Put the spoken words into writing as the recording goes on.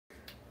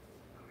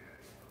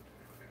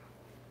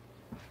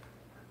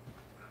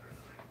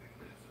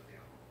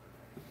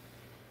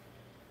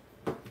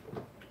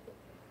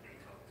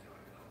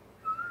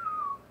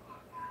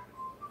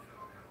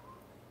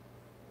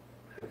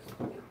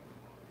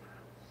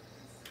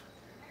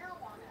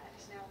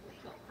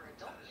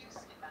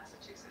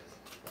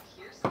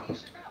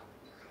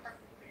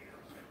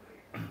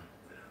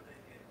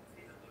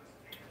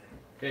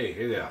Hey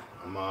there.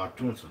 I'm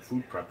doing some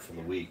food prep for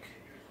the week,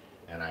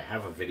 and I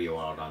have a video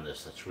out on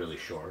this that's really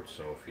short,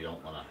 so if you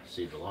don't want to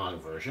see the long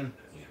version,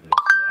 you can go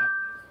see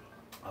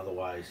that.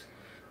 Otherwise,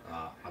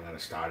 I'm going to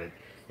start it.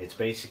 It's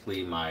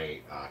basically my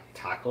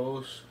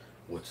tacos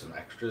with some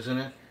extras in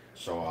it.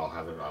 So I'll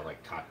have it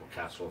like taco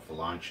casserole for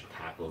lunch,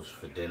 tacos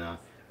for dinner,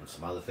 and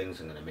some other things.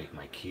 I'm going to make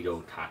my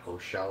keto taco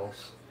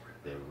shells.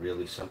 They're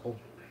really simple.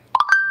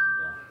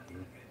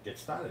 And get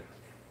started.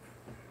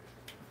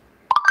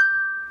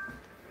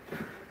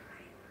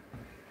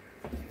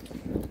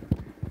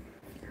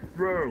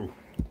 Whoa.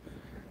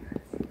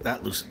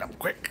 That loosened up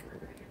quick.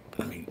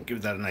 Let me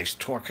give that a nice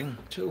torquing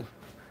too.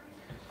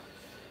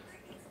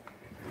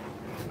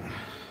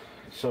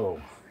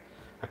 So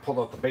I pulled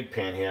out the big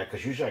pan here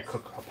because usually I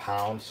cook a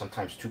pound,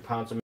 sometimes 2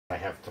 pounds of meat. I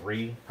have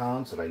 3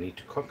 pounds that I need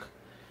to cook.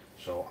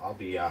 So I'll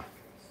be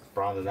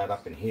browning that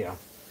up in here.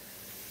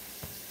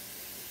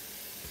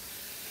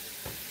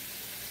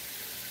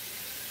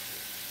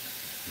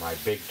 My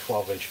big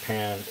 12-inch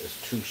pan is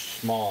too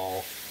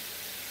small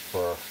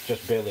for,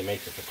 just barely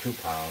makes it for 2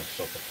 pounds.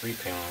 So for 3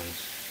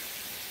 pounds,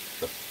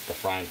 the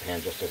frying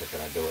pan just isn't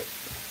going to do it.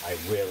 I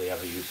rarely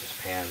ever use this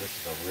pan. This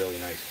is a really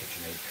nice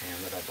KitchenAid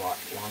pan that I bought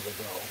long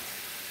ago.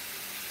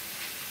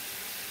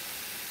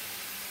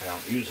 I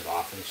don't use it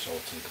often, so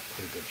it's in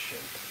pretty good shape.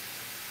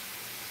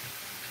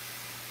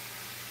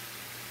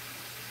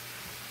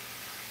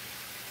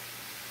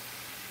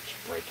 Just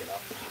break it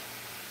up.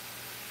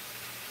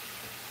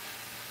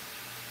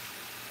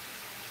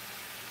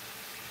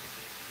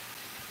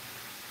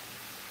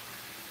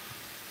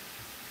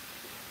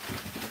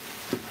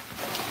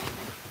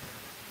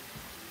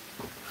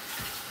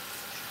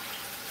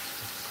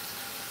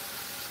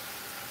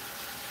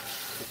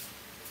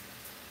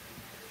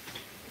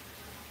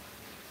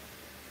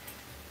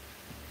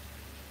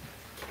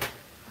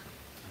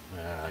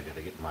 I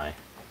gotta get my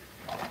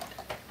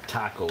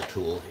taco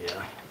tool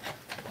here,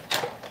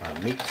 my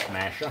meat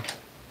smasher.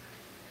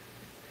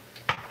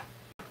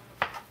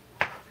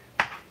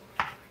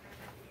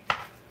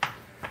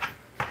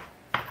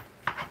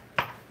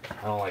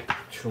 I don't like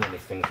too many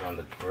things on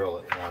the grill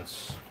at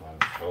once, on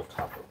the stove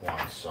top at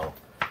once, so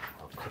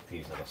I'll cook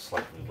these at a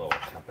slightly lower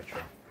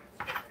temperature.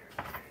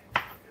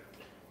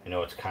 I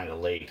know it's kind of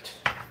late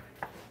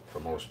for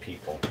most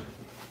people,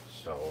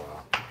 so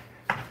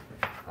I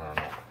don't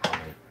know how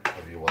many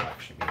of you will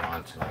actually be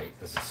on tonight.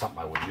 This is something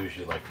I would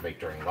usually like to make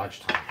during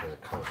lunchtime because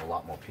it covers a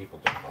lot more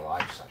people during the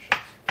live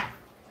sessions.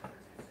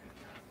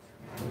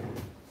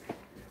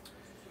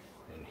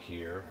 And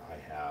here I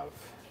have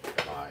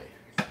my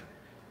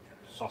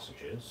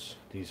sausages.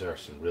 These are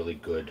some really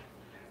good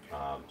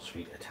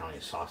sweet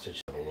Italian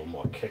sausage, a little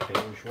more kick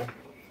than usual.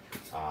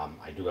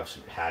 I do have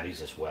some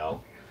patties as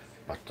well,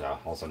 but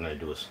all I'm going to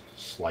do is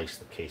slice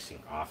the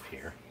casing off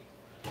here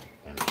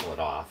and pull it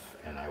off,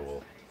 and I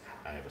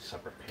have a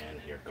separate pan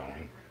here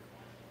going,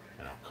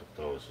 and I'll cook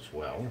those as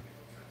well.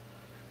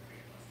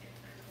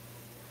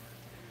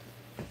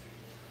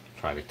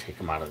 Try to take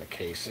them out of the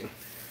casing.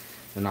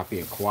 They're not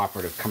being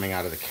cooperative coming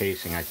out of the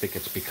casing. I think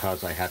it's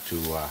because I had to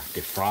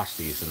defrost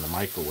these in the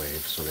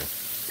microwave, so they're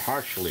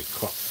partially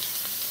cooked.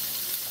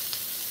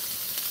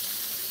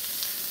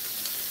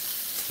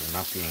 They're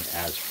not being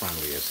as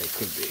friendly as they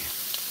could be.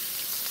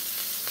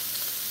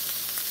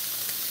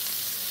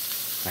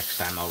 Next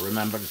time I'll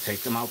remember to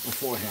take them out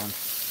beforehand.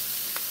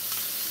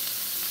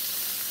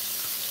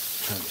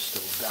 Turn the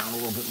stove down a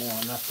little bit more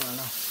on that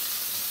burner.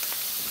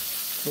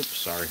 Oops,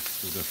 sorry,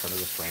 moved in front of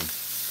the frame.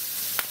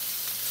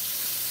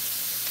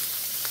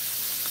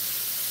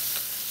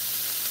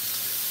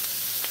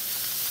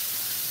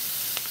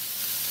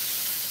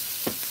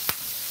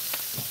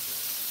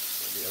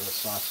 The other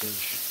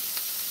sausage.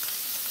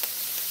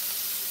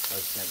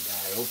 Let's that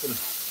guy open.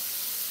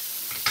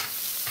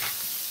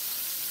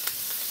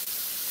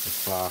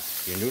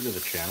 If you're new to the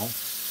channel,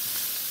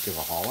 give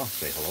a holler,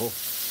 say hello.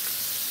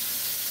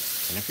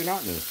 And if you're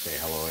not new, say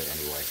hello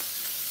anyway.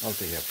 Love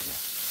to hear from you.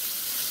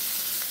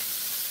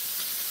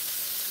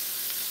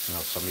 You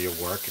know, some of you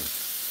work and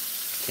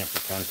can't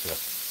pretend to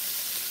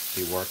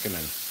be working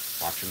and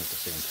watching at the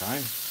same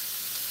time.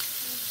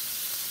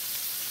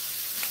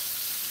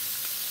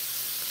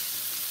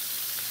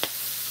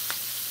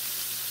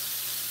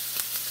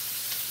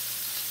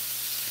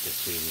 You can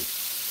see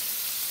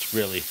it's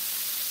really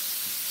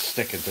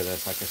sticking to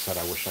this. Like I said,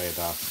 I wish I had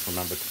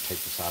remembered to take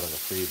this out of the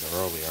freezer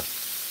earlier.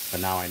 But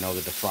now I know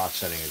the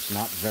defrost setting is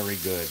not very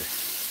good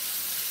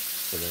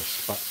for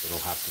this, but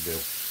it'll have to do.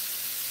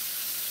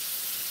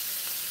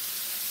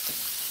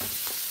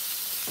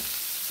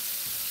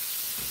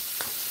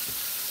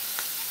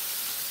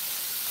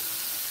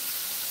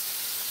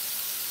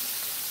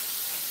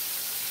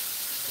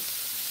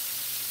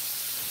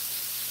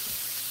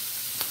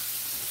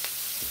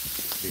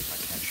 See if I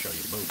can't show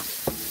you both.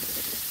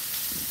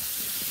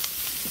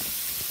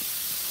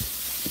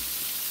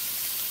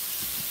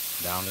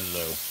 Down and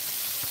low.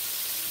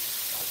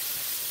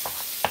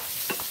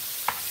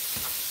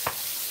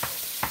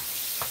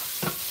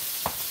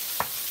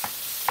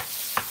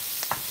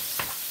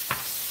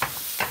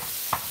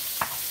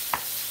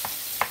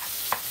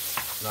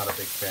 Not a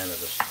big fan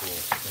of this tool.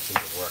 I think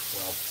it work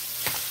well.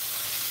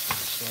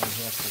 Stand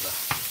here for the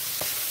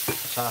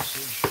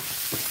sausage.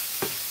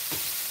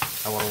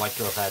 I would have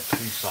liked to have had 3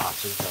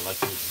 sausage. I like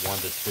to use 1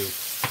 to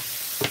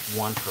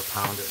 2, 1 per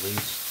pound at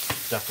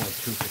least. Definitely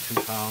 2 for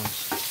 2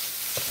 pounds,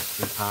 or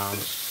 3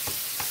 pounds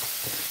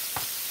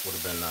would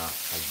have been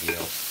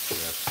ideal for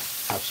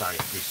this. I'm sorry,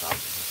 3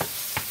 sausages.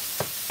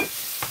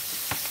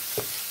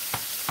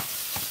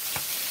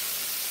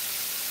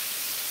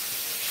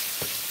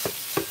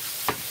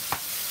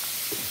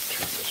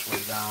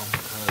 Down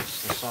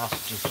because the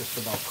sausage is just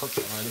about cooked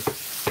already.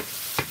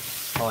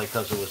 Probably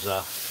because it was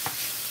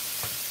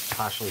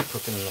partially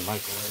cooking in the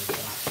microwave.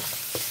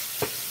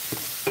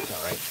 It's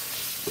alright.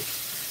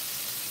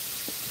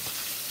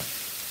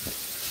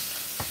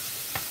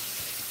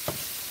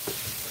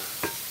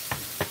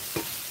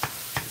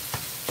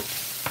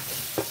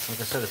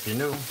 Like I said, if you're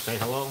new, say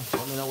hello.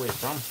 Let me know where you're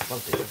from.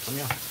 Love to hear from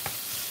you.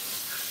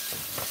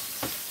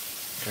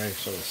 Okay,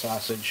 so the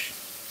sausage.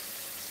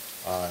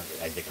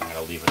 I think I'm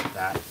going to leave it at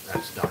that.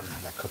 That's done.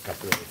 That cooked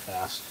up really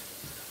fast.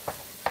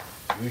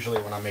 Usually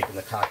when I'm making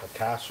the taco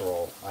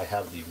casserole, I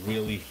have the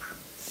really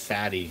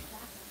fatty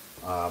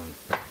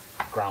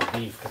ground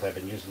beef because I've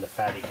been using the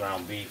fatty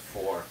ground beef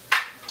for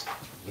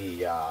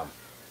the,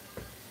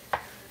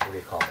 what do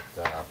you call it,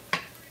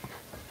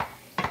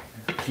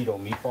 keto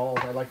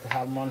meatballs. I like to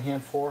have them on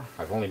hand for.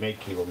 I've only made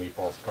keto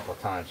meatballs a couple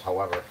of times.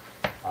 However,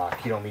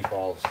 keto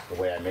meatballs,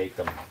 the way I make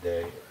them,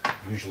 they're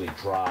usually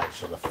dry,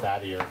 so the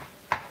fattier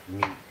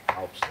meat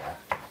helps that.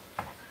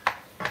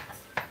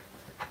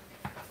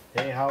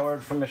 Hey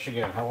Howard from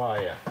Michigan, how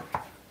are you?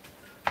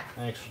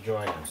 Thanks for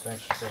joining.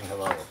 Thanks for saying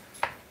hello.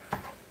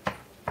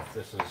 If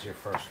this is your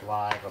first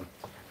live,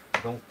 I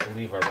don't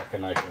believe I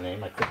recognize your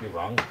name. I could be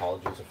wrong.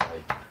 Apologies if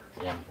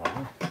I am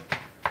wrong.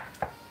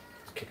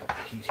 Let's kick up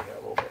the heat here a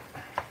little bit.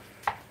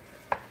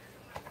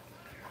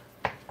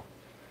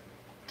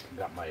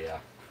 Got my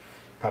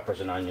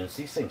peppers and onions.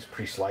 These things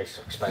pre-sliced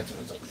are expensive.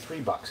 It's like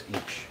 $3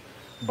 each.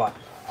 But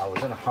I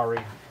was in a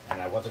hurry and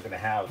I wasn't going to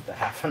have the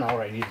half an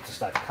hour I needed to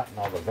start cutting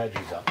all the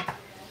veggies up.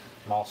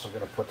 I'm also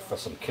going to put for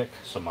some kick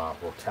some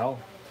Rotel.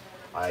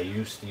 I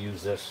used to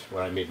use this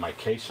when I made my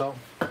queso.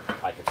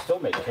 I could still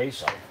make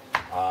queso.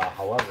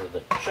 However,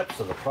 the chips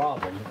are the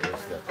problem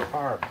is the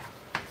carb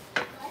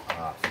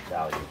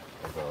value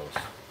of those.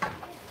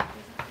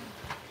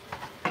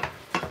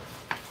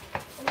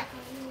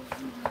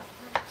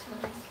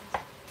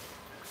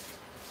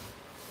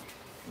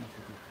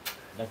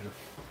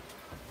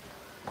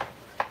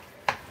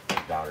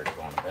 Daughter's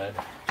going to bed.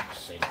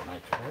 Say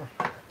goodnight to her.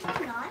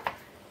 I'm not.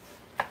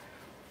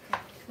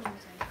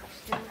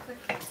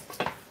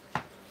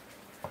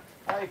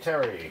 Hi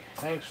Terry,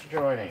 thanks for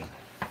joining.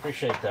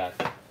 Appreciate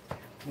that.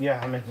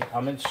 Yeah,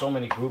 I'm in so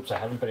many groups I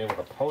haven't been able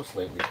to post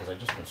lately because I've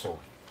just been so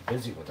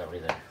busy with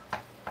everything.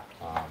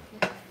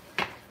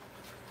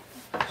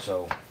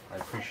 So I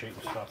appreciate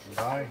you stopping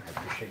by. I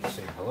appreciate you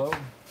saying hello.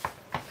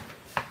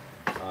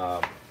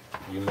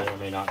 You may or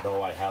may not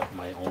know I have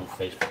my own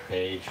Facebook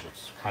page.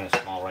 It's kind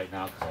of small right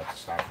now because I have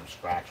to start from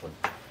scratch. When,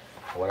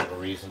 for whatever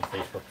reason,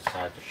 Facebook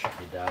decided to shut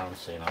me down,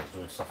 saying I was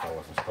doing stuff I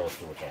wasn't supposed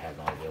to, which I have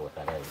no idea what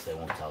that is. They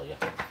won't tell you.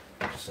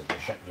 They just said they're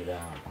shutting you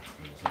down.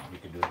 There's nothing you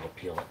can do to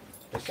appeal it.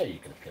 They say you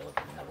can appeal it,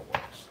 but it never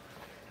works.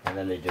 And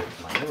then they did it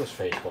to my newest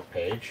Facebook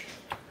page,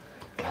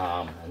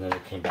 and then they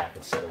came back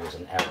and said it was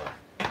an error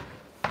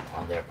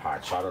on their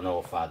part. So I don't know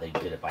if they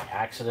did it by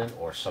accident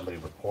or somebody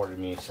reported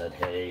me and said,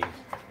 hey,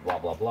 blah,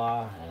 blah,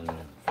 blah, and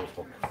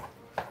Facebook,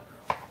 I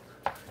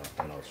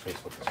don't know,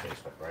 Facebook is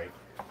Facebook, right?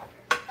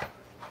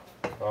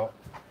 Oh,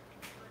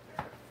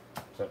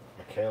 is that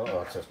Michaela?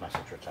 Oh, it says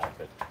message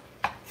rejected.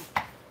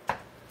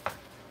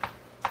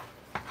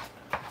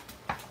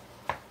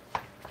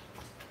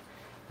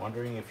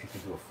 Wondering if you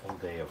could do a full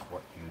day of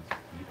what you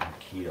eat on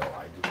keto.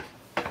 I do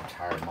the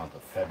entire month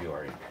of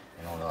February,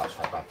 and only last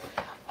 5 months.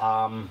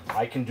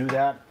 I can do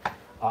that.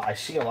 I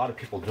see a lot of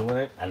people doing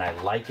it, and I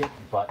like it,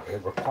 but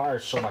it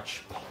requires so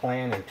much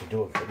planning to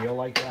do a video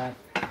like that.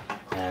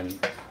 And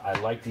I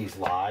like these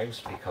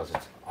lives because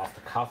it's off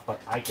the cuff, but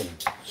I can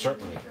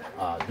certainly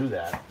do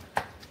that.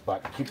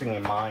 But keeping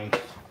in mind,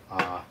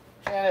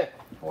 Janet,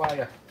 how are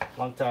you?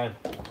 Long time.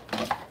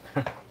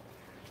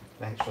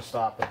 Thanks for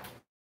stopping.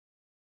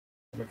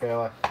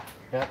 Michaela,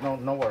 yeah,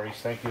 no worries,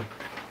 thank you.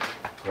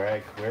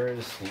 Greg, where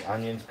is the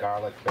onions,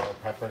 garlic, bell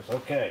peppers?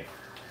 Okay.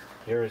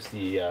 Here is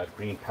the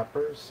green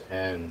peppers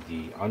and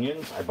the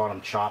onions. I bought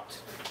them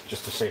chopped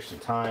just to save some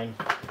time.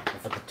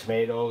 And for the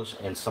tomatoes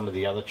and some of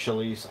the other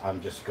chilies, I'm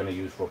just going to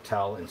use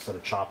Rotel instead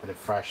of chopping it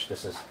fresh.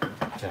 This is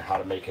how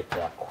to make it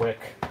quick.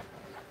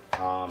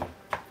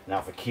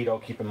 Now for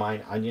keto, keep in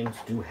mind onions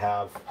do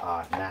have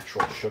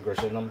natural sugars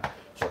in them.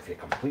 So if you're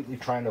completely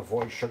trying to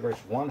avoid sugars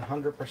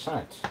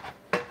 100%,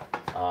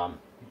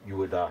 you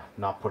would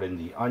not put in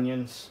the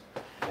onions,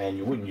 and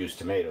you wouldn't use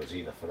tomatoes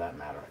either for that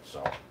matter.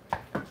 So.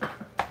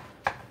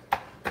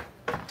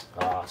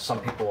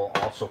 Some people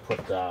also put,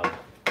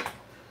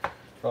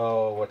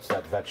 oh, what's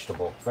that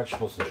vegetable?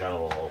 Vegetables in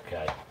general,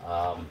 okay.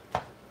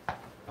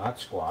 Not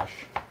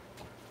squash.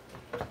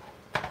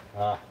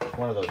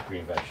 One of those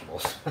green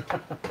vegetables.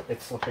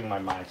 It's slipping my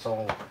mind,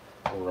 someone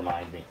will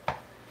remind me.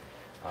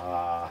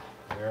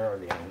 Where are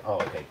the,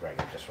 oh, okay, Greg,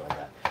 I just read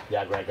that.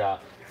 Yeah, Greg,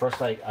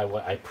 first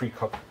I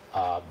pre-cook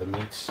the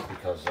meats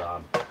because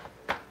I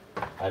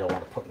don't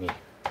want to put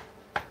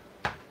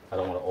I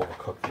don't want to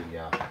overcook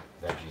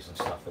the veggies and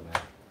stuff in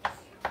there.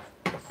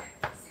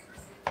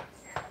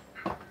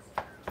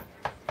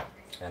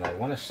 And I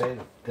want to say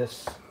that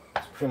this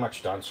is pretty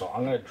much done, so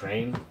I'm going to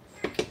drain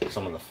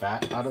some of the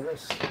fat out of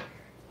this.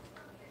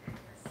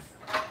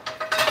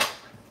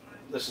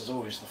 This is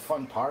always the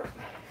fun part.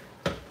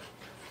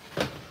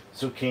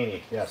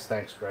 Zucchini, yes,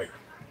 thanks, Greg.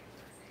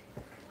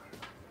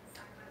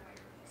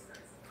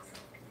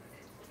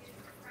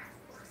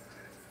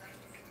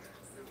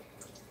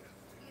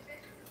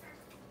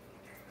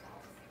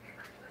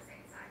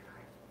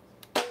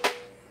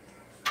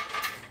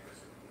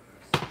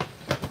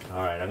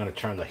 All right, I'm going to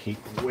turn the heat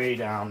way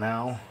down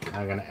now.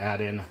 I'm going to add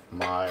in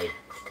my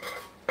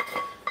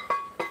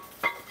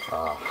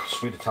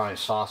sweet Italian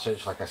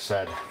sausage. Like I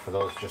said, for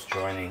those just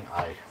joining,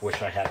 I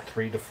wish I had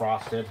 3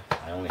 defrosted.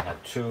 I only had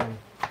 2,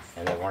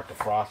 and they weren't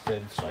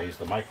defrosted, so I used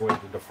the microwave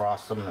to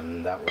defrost them,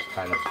 and that was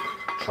kind of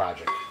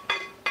tragic.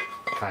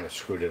 Kind of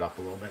screwed it up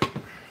a little bit.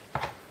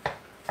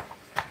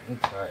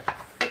 Okay.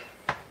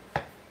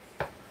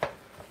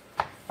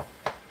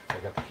 I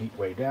got the heat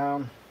way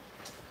down.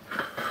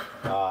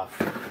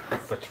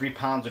 For 3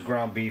 pounds of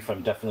ground beef,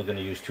 I'm definitely going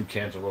to use 2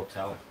 cans of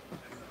Rotel.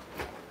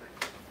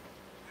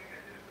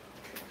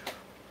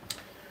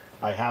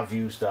 I have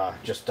used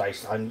just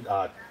diced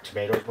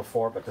tomatoes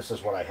before, but this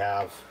is what I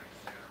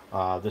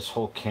have. This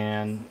whole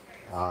can,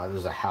 this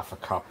is a half a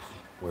cup.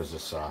 What is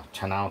this?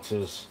 10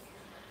 ounces.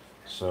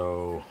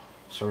 So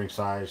serving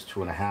size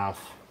 2.5.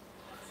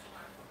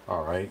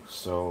 All right,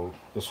 so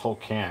this whole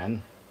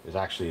can is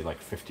actually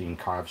like 15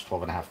 carbs,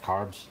 12.5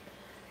 carbs.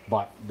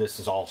 But this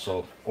is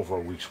also over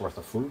a week's worth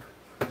of food.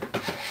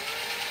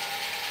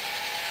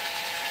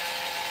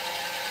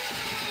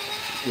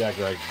 Yeah,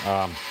 Greg,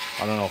 I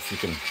don't know if you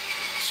can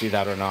see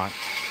that or not.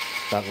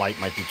 That light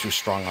might be too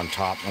strong on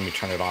top. Let me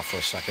turn it off for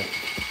a second.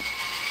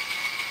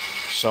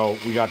 So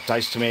we got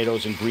diced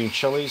tomatoes and green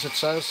chilies, it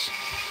says.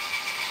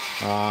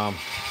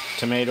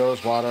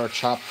 Tomatoes, water,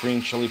 chopped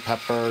green chili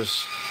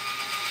peppers,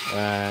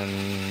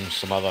 and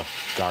some other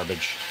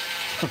garbage.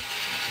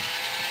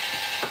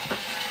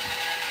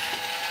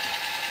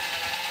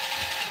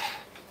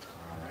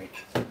 Alright,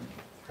 I'm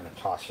going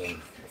to toss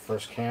in the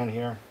first can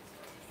here.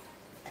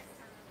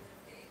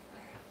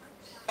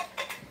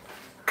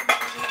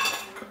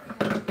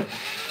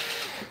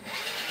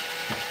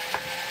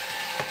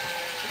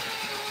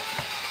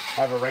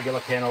 I have a regular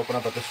can opener,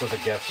 but this was a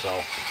gift,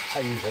 so I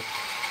use it.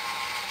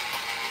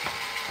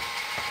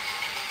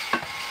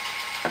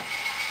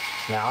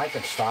 Now I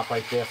could stop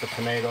right there for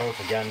tomatoes.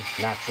 Again,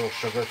 natural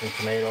sugars in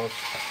tomatoes,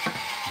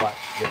 but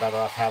you're better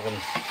off having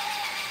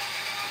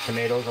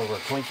tomatoes over a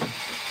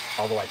Twinkie,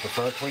 although I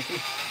prefer a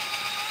Twinkie.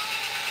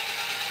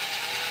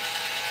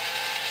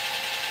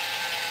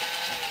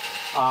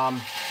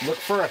 Look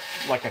for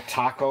like a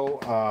taco.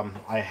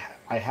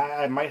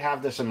 I might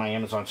have this in my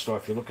Amazon store.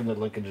 If you look in the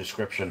link in the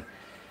description.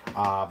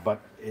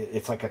 But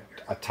it's like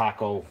a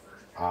taco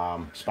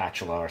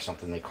spatula or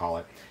something they call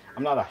it.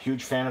 I'm not a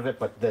huge fan of it,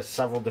 but there's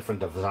several different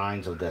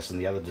designs of this, and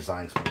the other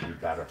designs may be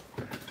better.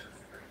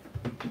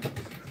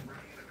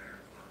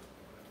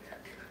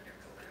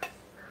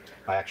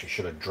 I actually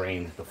should have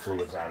drained the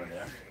fluids out of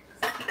there.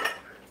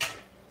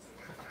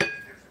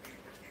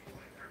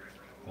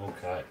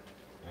 Okay,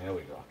 there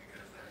we go.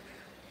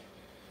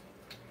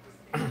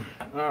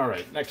 All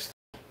right, next.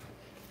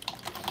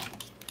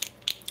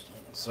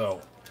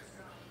 So,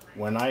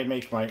 when I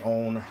make my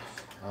own,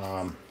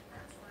 I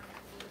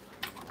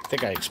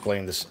think I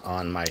explained this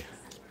on my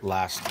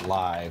last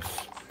live.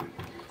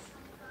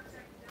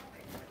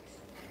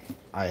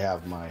 I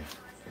have my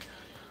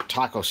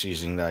taco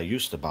seasoning that I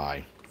used to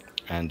buy,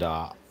 and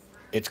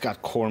it's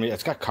got cornmeal,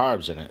 it's got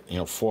carbs in it, you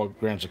know, 4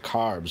 grams of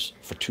carbs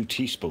for 2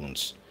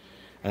 teaspoons.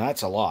 And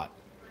that's a lot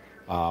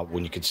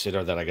when you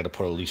consider that I got to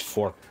put at least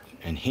 4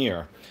 in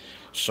here.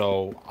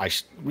 So I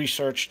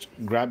researched,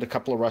 grabbed a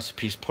couple of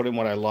recipes, put in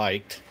what I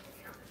liked,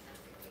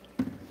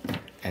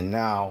 and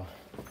now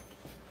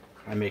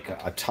I make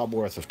a tub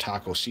worth of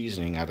taco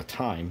seasoning at a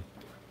time,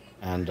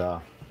 and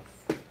I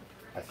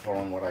throw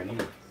in what I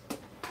need.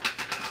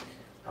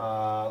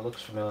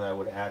 Looks familiar. I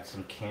would add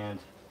some canned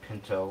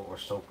pinto or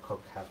soap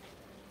cooked half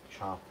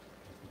chopped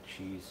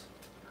cheese.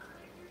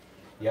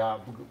 Yeah,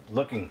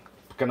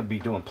 gonna be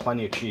doing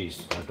plenty of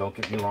cheese. Don't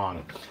get me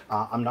wrong.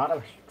 I'm not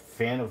a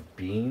fan of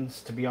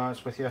beans, to be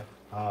honest with you,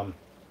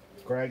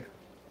 Greg.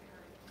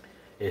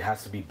 It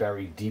has to be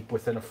buried deep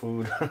within a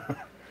food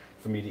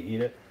for me to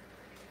eat it.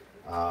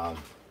 So I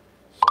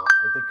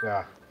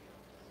think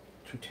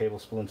 2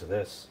 tablespoons of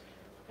this,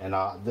 and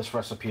this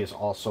recipe is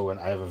also, and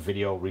I have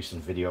a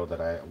recent video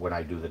that when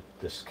I do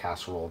this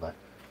casserole, that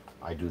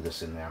I do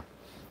this in there.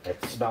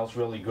 It smells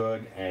really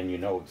good, and you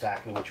know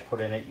exactly what you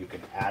put in it. You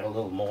can add a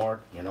little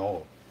more, you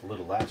know, a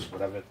little less,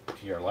 whatever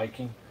to your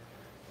liking.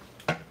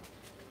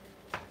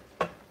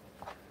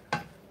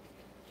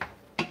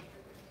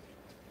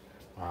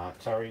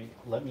 Terry,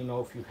 let me know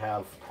if you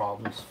have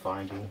problems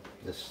finding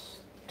this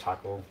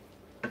taco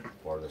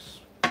or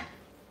this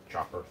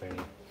chopper thing.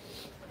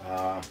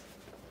 I'll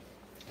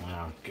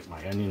get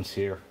my onions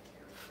here.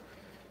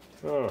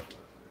 Oh.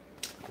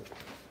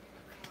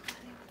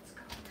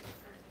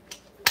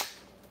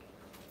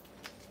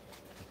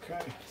 Okay.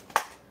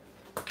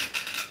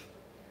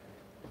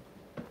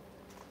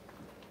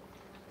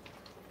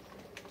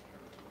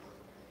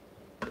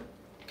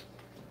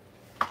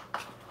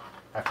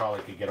 I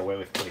probably could get away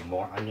with putting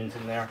more onions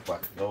in there,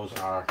 but those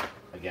are,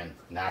 again,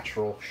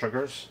 natural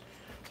sugars.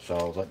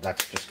 So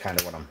that's just kind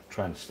of what I'm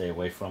trying to stay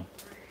away from.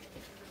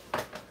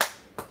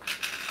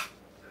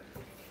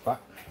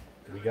 But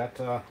we got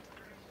my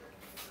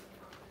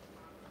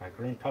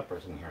green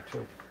peppers in here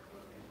too.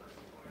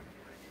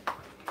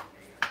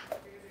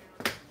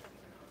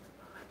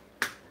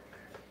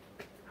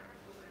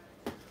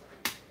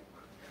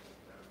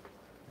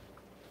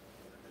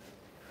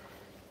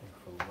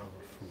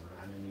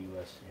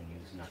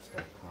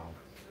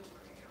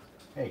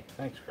 Hey,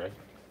 thanks, Greg.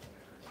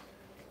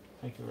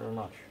 Thank you very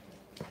much.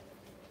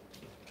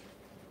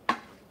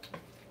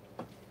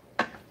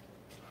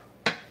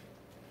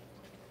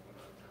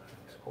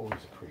 It's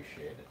always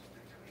appreciated.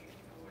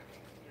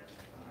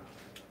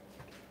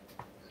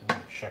 I'm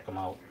going to check them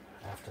out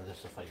after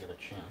this if I get a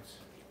chance.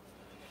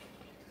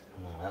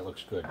 Oh, that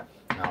looks good.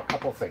 Now, a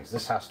couple of things.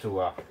 This has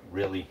to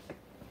really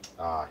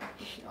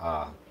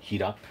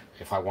heat up.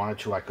 If I wanted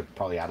to, I could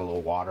probably add a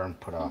little water and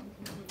put a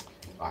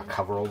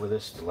cover over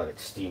this to let it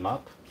steam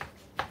up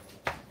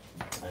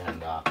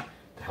and to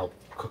help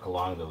cook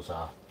along those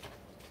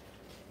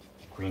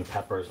green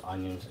peppers,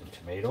 onions, and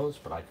tomatoes,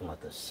 but I can let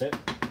this sit.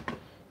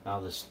 Now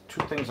there's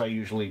two things I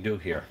usually do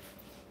here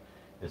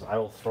is I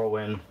will throw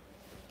in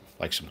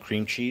like some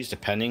cream cheese,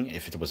 depending.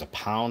 If it was a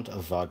pound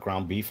of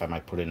ground beef, I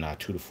might put in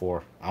 2 to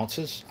 4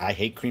 ounces. I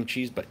hate cream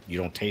cheese, but you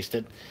don't taste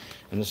it.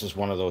 And this is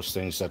one of those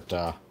things that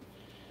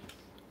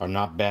are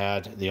not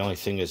bad. The only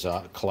thing is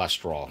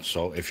cholesterol.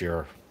 So if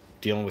you're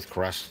dealing with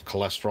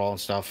cholesterol and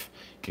stuff,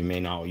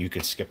 you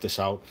can skip this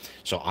out.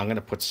 So I'm going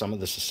to put some of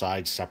this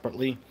aside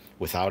separately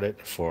without it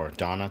for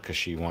Donna, because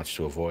she wants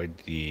to avoid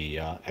the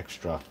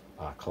extra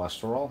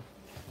cholesterol.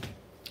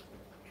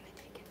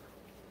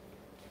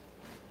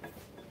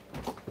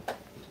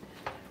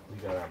 We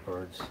got our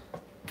birds,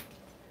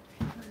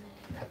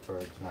 pet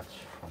birds, nuts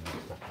from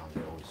the pound.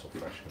 They're always so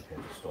fresh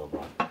compared to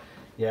store-bought.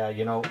 Yeah,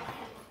 you know,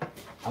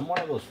 I'm one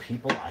of those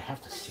people, I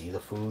have to see the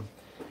food.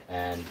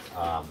 And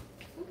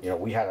you know,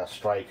 we had a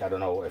strike. I don't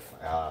know if,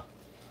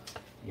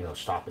 you know,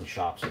 Stop and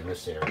Shops in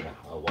this area.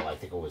 Well, I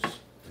think it was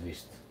at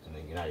least in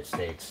the United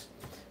States.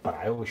 But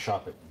I always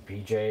shop at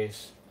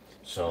BJ's.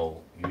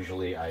 So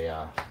usually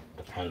I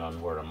depend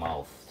on word of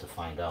mouth to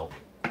find out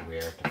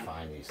where to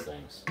find these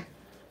things.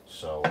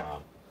 So,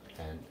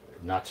 and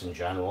nuts in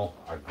general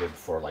are good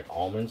for, like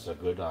almonds are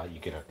good. You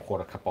get a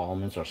quarter cup of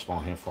almonds or a small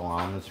handful of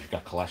almonds. If you've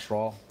got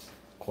cholesterol,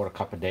 quarter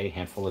cup a day,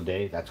 handful a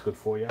day, that's good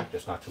for you,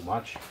 just not too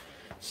much.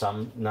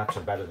 Some nuts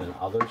are better than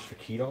others for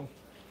keto.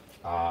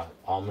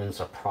 Almonds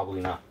are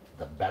probably not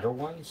the better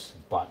ones,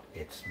 but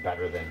it's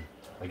better than,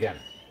 again,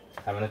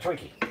 having a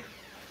Twinkie.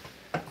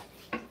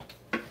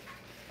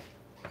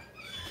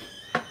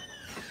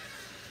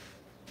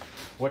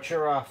 What's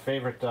your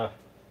favorite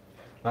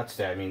nuts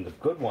there? I mean, the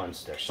good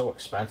ones, they're so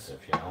expensive,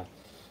 you know.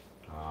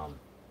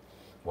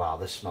 Wow,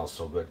 this smells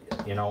so good.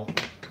 You know,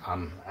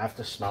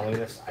 after smelling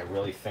this, I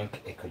really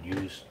think it could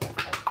use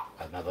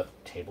another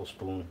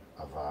tablespoon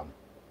of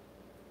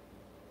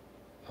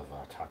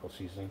taco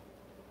seasoning.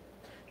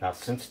 Now,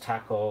 since the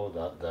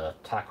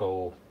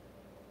taco,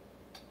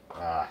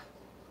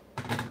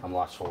 I'm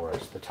lost for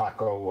words. The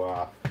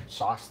taco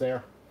sauce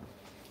there,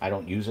 I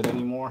don't use it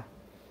anymore.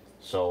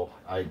 So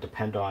I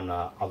depend on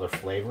other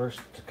flavors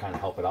to kind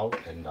of help it out,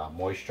 and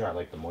moisture. I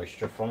like the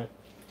moisture from it.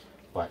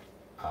 But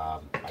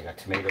I got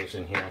tomatoes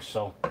in here,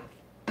 so.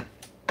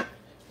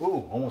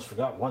 Ooh, almost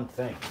forgot one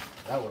thing.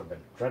 That would have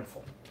been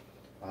dreadful.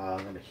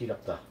 I'm going to heat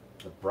up the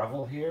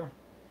Breville here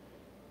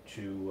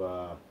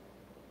to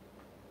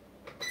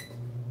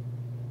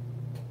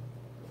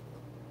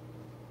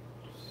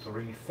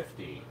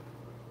 350.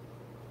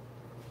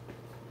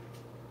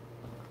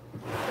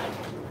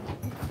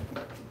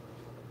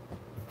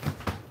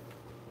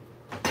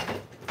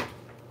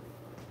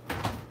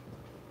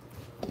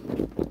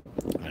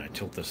 I'm going to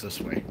tilt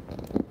this way.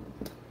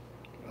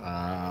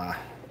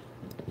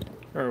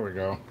 There we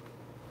go.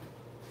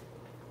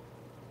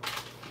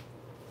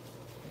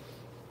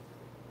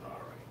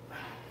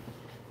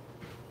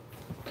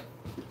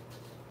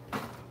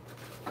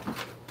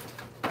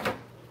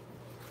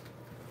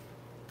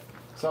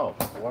 So,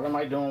 what am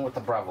I doing with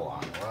the Breville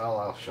on? Well,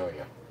 I'll show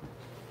you.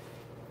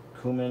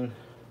 Cumin,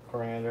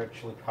 coriander,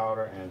 chili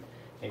powder, and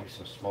maybe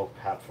some smoked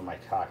pap for my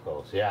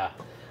tacos. Yeah,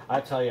 I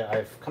tell you,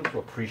 I've come to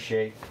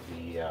appreciate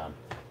the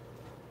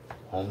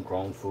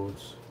homegrown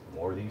foods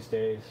more these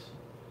days.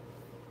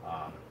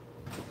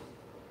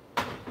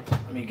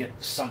 Let me get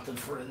something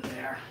for in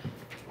there.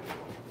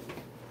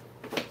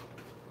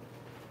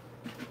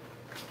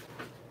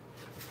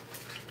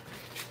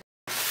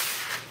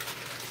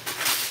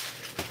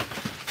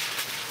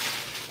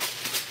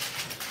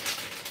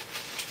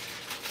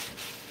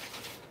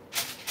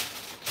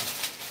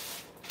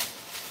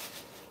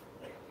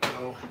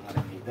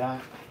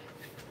 that.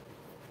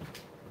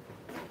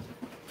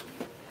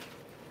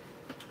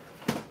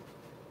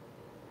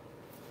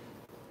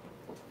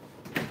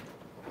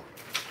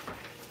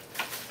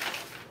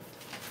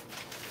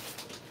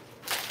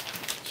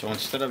 So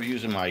instead of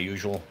using my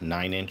usual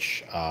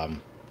 9-inch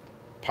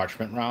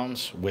parchment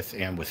rounds with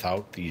and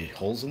without the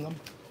holes in them,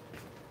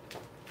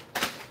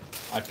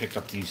 I picked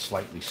up these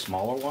slightly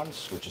smaller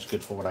ones, which is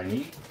good for what I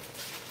need.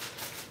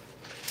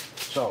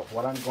 So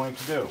what I'm going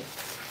to do,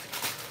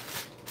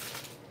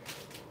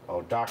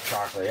 oh, dark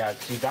chocolate, yeah,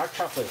 see, dark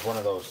chocolate is one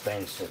of those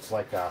things, it's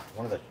like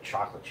one of the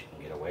chocolates you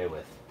can get away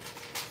with.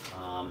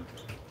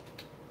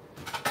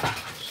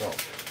 So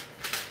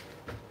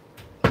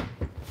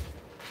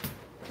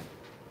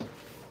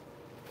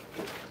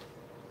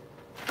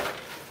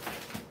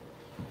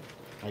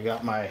I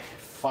got my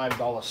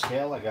 $5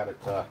 scale. I got it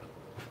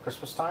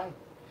Christmas time,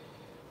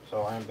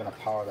 so I'm going to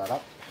power that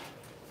up.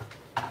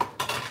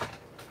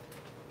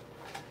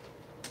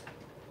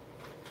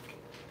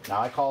 Now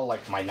I call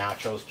like my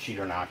nachos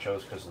cheater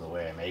nachos because of the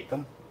way I make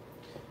them.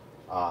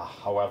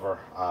 However,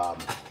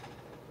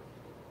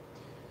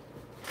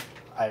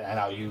 and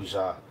I'll use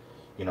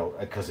you know,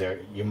 because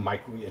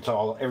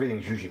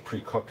everything's usually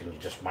pre-cooked and you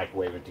just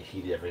microwave it to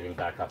heat everything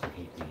back up and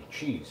heat the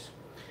cheese.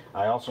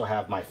 I also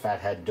have my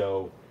fathead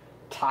dough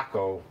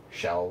taco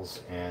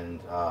shells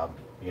and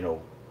you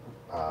know,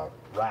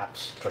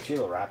 wraps,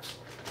 tortilla wraps.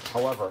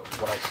 However,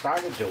 what I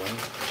started doing,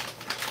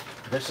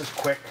 this is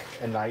quick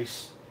and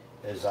nice,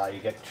 is you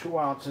get 2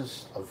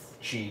 ounces of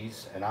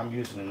cheese, and I'm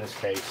using, in this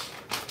case,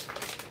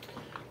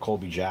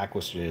 Colby Jack,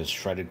 which is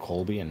shredded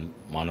Colby and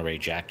Monterey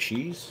Jack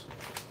cheese.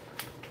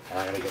 And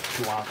I'm going to get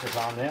 2 ounces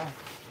on there.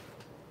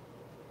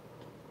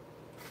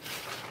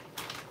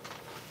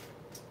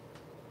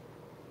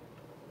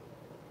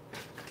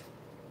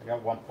 I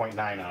got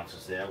 1.9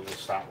 ounces there. We'll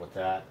start with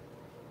that.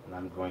 And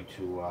I'm going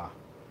to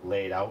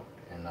lay it out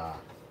in a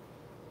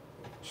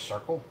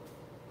circle.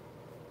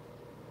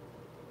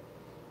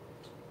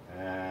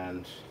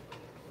 And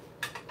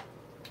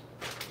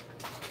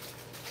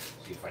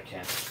see if I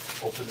can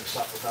open this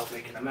up without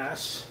making a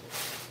mess.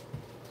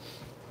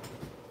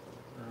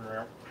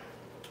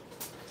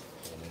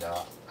 And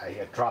I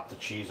had dropped the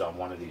cheese on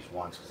one of these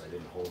once because I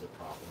didn't hold it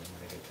properly. I'm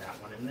going to get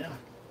that one in there.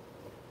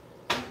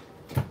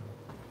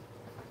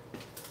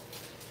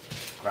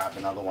 Grab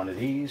another one of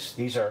these.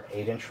 These are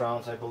 8-inch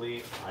rounds, I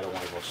believe. I don't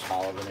want to go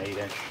smaller than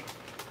 8-inch.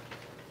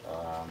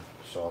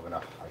 So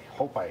I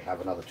hope I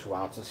have another 2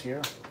 ounces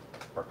here,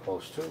 or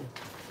close to.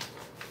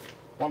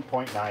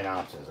 1.9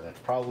 ounces, and it's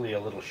probably a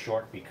little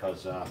short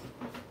because I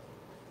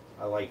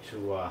like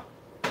to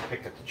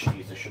pick at the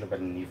cheese. There should have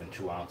been an even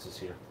 2 ounces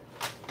here.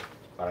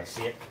 But I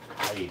see it,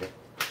 I eat it.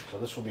 So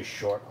this will be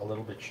short, a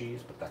little bit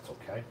cheese, but that's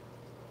okay.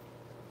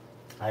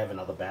 I have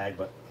another bag,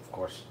 but of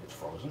course it's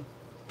frozen.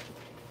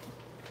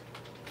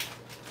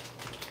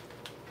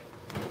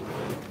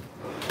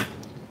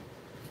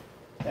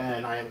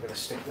 And I am going to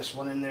stick this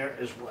one in there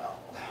as well.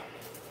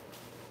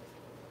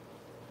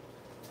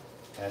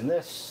 And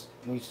this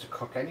needs to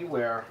cook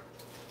anywhere,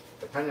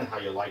 depending on how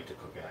you like to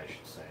cook it, I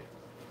should say.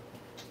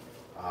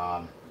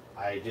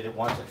 I did it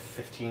once at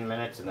 15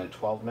 minutes and then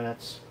 12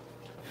 minutes.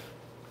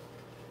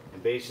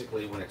 And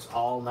basically when it's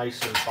all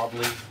nice and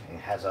bubbly and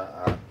has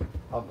I'll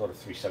go to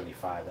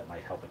 375, that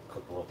might help it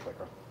cook a little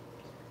quicker.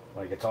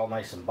 When it gets all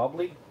nice and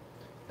bubbly,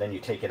 then you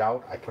take it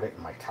out. I put it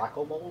in my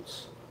taco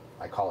molds.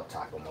 I call it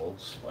taco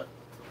molds, but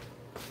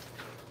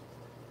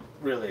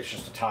really it's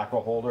just a taco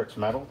holder, it's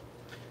metal.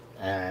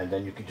 And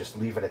then you could just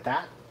leave it at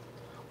that,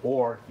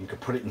 or you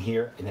could put it in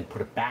here and then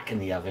put it back in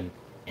the oven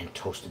and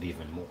toast it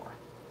even more.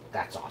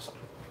 That's awesome.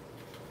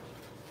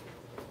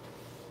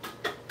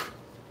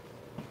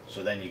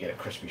 So then you get a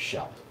crispy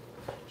shell.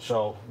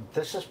 So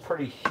this is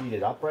pretty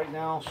heated up right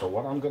now, so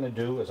what I'm going to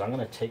do is I'm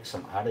going to take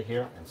some out of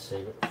here and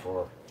save it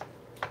for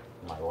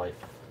my wife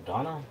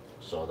Donna,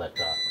 so that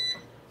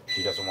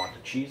she doesn't want the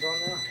cheese on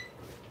there.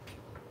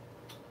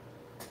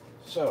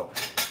 So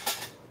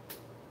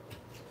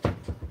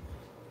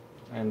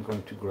I'm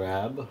going to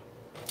grab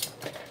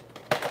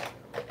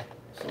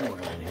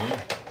somewhere in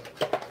here.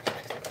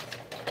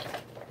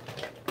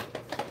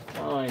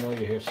 Oh, I know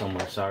you're here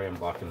somewhere. Sorry, I'm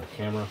blocking the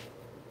camera.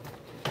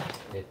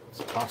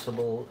 It's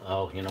possible.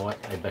 Oh, you know what?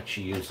 I bet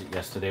she used it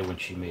yesterday when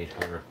she made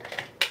her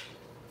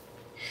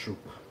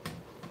soup.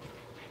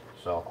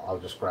 So I'll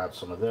just grab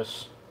some of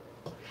this,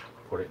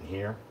 put it in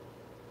here.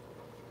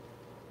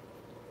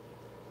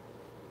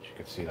 As you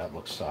can see, that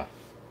looks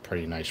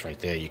pretty nice right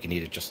there. You can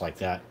eat it just like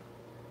that.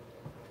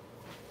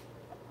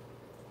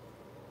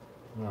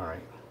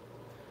 Alright,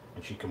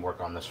 and she can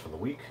work on this for the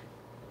week.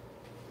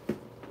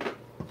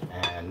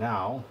 And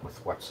now,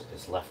 with what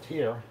is left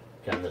here,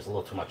 again, there's a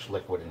little too much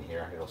liquid in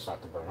here, it'll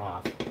start to burn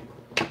off,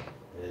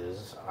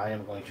 is I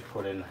am going to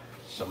put in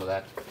some of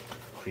that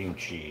cream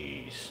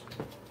cheese.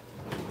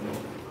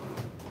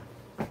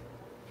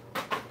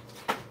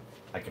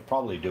 I could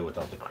probably do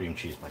without the cream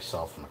cheese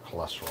myself from a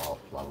cholesterol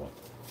level,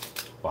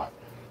 but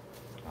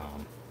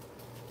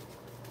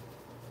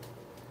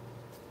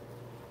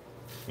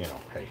you know,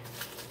 hey.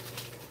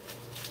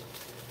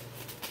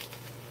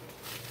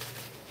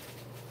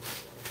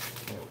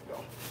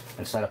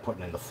 instead of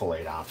putting in the full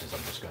 8 ounces,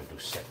 I'm just going to do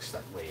 6.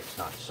 That way it's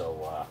not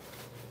so,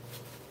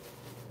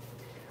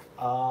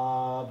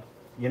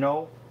 you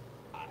know,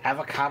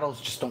 avocados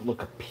just don't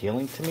look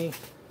appealing to me.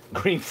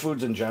 Green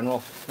foods in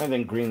general,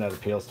 anything green that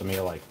appeals to me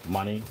are like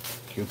money,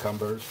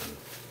 cucumbers, and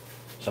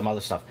some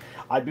other stuff.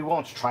 I'd be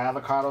willing to try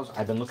avocados.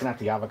 I've been looking at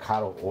the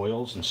avocado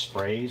oils and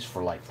sprays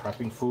for like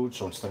prepping food,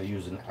 so instead of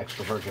using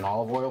extra virgin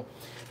olive oil,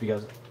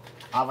 because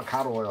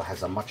avocado oil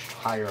has a much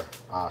higher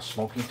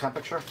smoking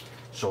temperature,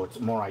 so it's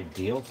more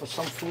ideal for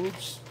some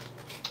foods.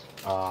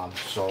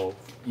 So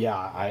yeah,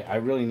 I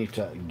really need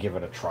to give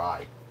it a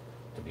try,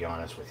 to be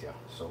honest with you.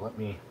 So let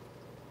me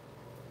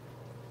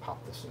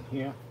pop this in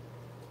here.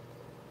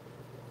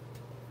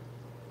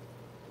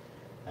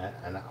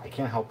 And I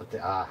can't help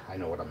but I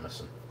know what I'm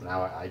missing.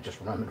 Now I just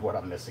remembered what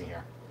I'm missing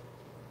here.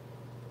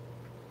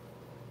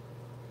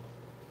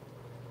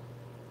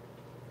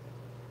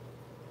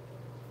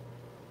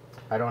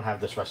 I don't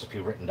have this recipe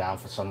written down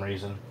for some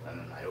reason,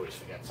 and I always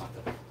forget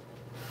something.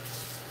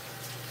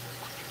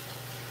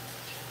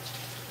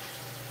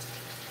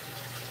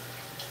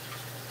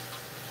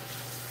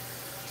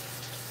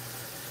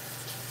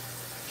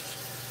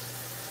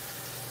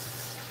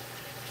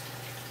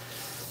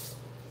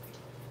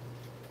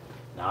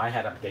 Now I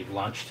had a big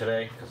lunch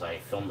today because I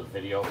filmed a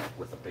video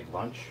with a big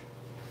lunch,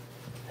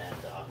 and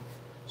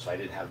so I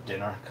didn't have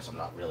dinner because I'm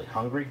not really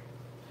hungry.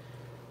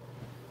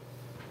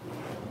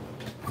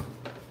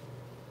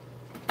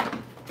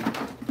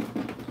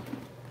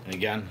 And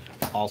again,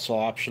 also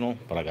optional,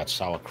 but I got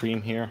sour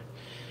cream here.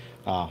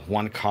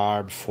 1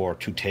 carb for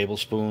 2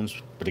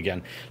 tablespoons. But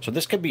again, so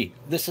this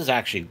is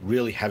actually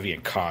really heavy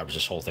in carbs,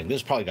 this whole thing.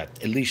 This has probably got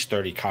at least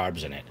 30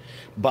 carbs in it.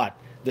 But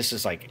this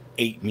is like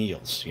 8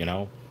 meals, you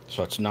know?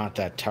 So it's not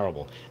that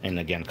terrible. And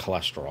again,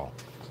 cholesterol.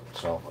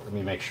 So let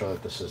me make sure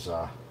that this is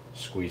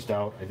squeezed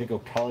out. I think it'll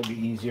probably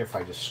be easier if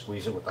I just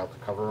squeeze it without the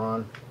cover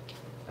on.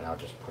 And I'll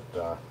just put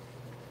boop,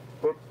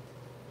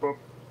 boop,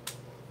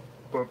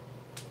 boop,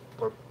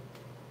 boop,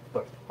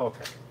 boop.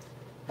 Okay,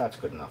 that's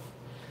good enough.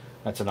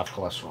 That's enough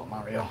cholesterol,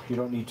 Mario. You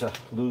don't need to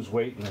lose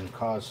weight and then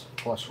cause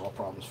cholesterol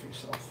problems for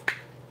yourself.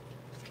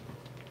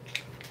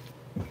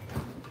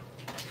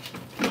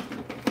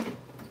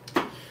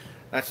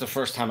 That's the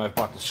first time I've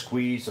bought the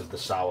squeeze of the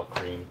sour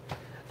cream.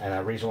 And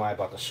the reason why I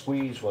bought the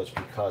squeeze was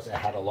because it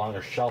had a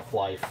longer shelf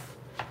life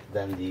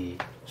than the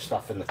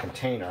stuff in the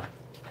container.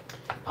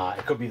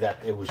 It could be that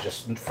it was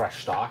just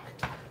fresh stock,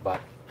 but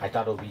I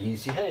thought it would be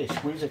easy. Hey,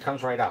 squeeze it,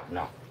 comes right out.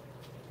 No.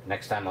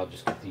 Next time I'll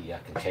just get the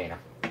container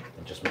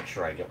and just make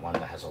sure I get one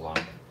that has a long,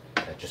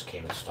 that just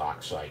came in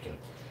stock, so I can,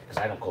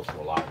 because I don't go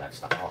through a lot of that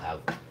stuff.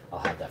 I'll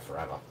have that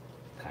forever,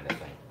 kind of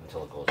thing,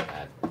 until it goes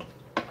bad.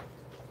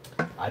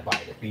 I buy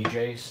it at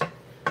BJ's.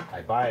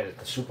 I buy it at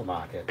the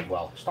supermarket.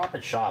 Well, Stop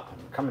and Shop.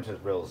 I'm coming to the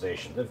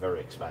realization they're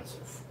very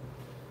expensive.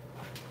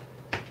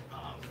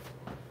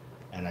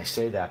 And I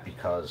say that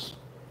because,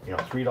 you know,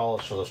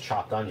 $3 for those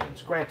chopped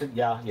onions. Granted,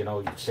 yeah, you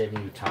know, you're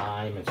saving you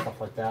time and stuff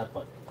like that,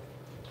 but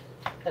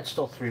that's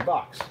still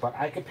 $3. But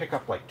I could pick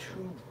up like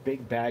 2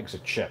 big bags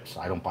of chips.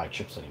 I don't buy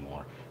chips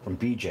anymore. From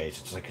BJ's,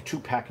 it's like a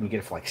 2-pack, and you get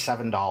it for like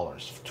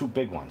 $7. 2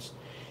 big ones.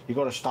 You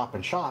go to Stop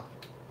and Shop,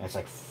 and it's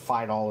like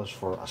 $5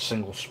 for a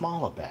single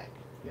smaller bag.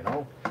 You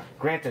know,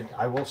 granted,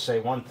 I will say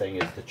one thing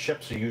is the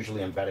chips are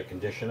usually in better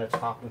condition at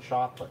Stop and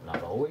Shop, but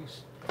not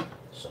always.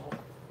 So,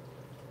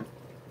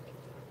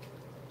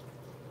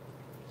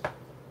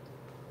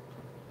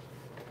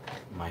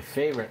 my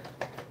favorite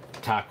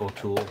taco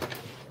tool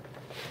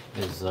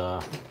is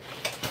I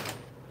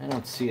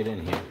don't see it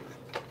in here,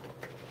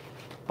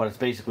 but it's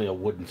basically a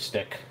wooden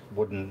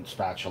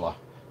spatula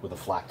with a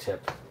flat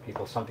tip.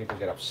 Some people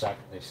get upset.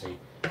 They say,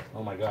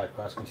 "Oh my God,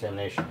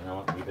 cross-contamination." You know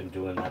what? We've been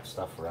doing that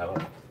stuff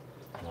forever.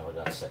 Never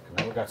got sick.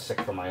 Never got sick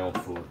from my own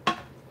food.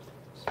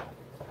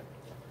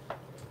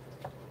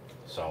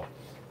 So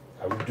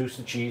I reduced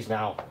the cheese.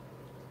 Now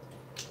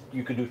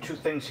you can do 2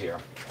 things here.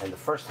 And the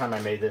first time I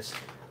made this,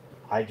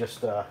 I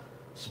just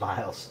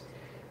smiles.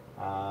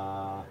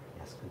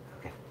 Yes, good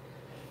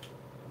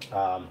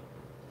cooking.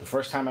 The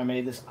first time I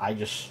made this, I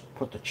just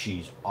put the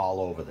cheese all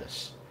over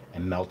this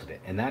and melted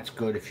it. And that's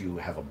good if you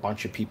have a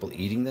bunch of people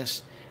eating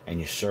this and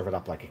you serve it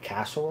up like a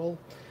casserole.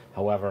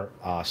 However,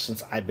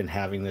 since I've been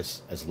having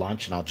this as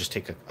lunch, and I'll just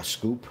take a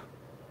scoop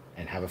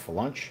and have it for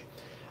lunch,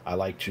 I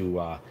like to,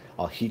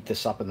 I'll heat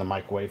this up in the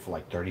microwave for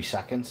like 30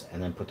 seconds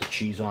and then put the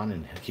cheese on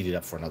and heat it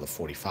up for another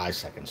 45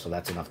 seconds. So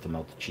that's enough to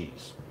melt the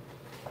cheese.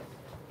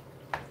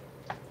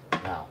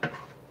 Now,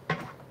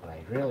 what I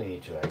really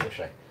need to, I wish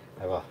I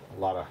have a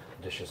lot of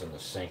dishes in the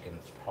sink, and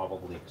it's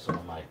probably some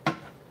of my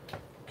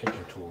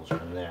kitchen tools are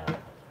in there.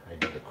 I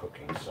do the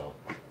cooking, so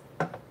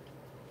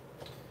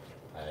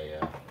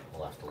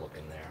we'll have to look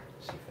in there,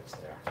 see if it's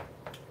there.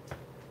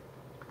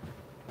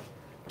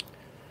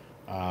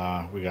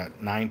 We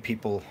got 9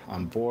 people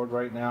on board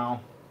right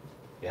now.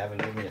 If you haven't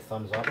given me a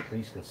thumbs up,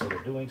 please consider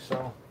doing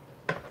so.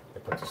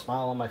 It puts a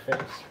smile on my face.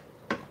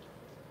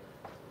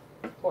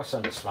 Or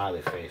send a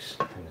smiley face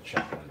in the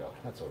chat window.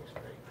 That's always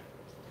great.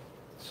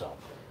 So,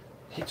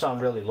 heat's on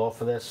really low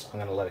for this. I'm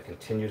going to let it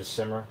continue to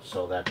simmer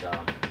so that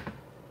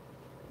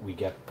we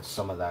get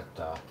some of that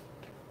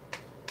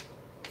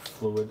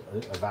fluid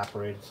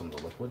evaporated, some of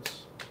the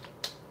liquids.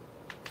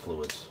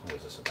 Fluids. What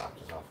is this, a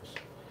doctor's office?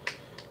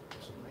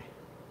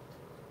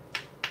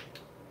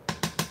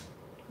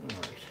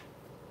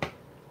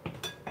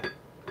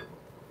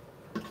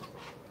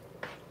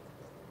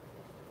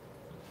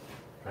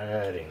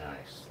 Very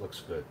nice.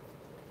 Looks good.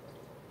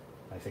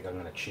 I think I'm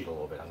going to cheat a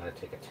little bit. I'm going to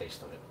take a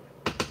taste of it.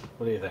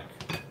 What do you think?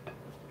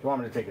 If you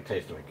want me to take a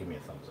taste of it, give me a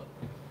thumbs up.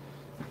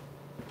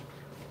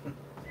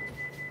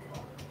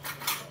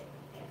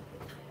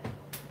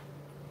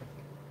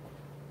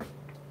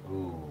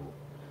 Ooh.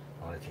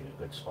 I want to take a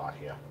good spot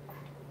here.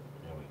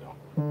 There we go.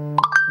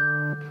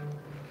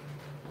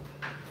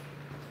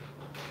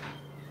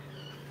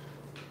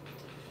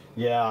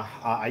 Yeah,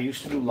 I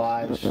used to do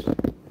lives.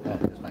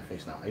 There's my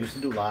face now. I used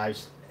to do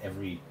lives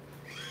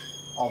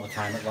all the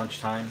time at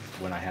lunchtime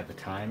when I had the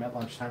time at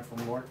lunchtime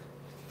from work,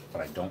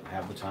 but I don't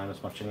have the time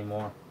as much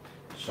anymore.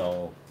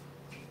 So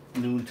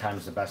noon time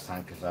is the best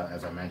time because,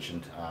 as I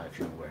mentioned, if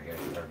you were here at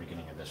the very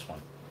beginning of this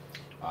one,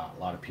 a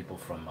lot of people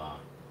from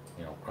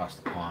across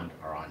the pond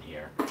are on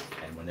here,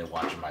 and when they're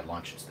watching my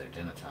lunch, it's their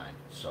dinner time,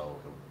 so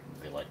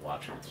they like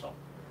watching it. So.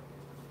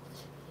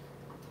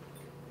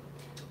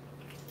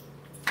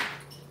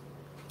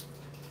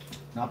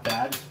 Not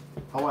bad.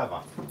 However,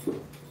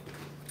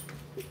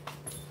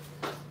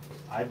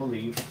 I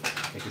believe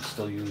they could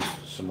still use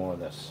some more of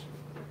this.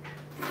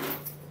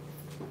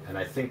 And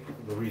I think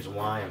the reason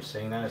why I'm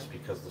saying that is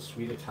because the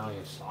sweet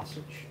Italian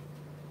sausage,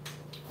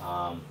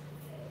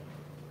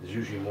 there's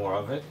usually more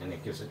of it, and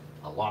it gives it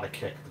a lot of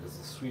kick, because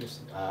the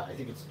sweetest, I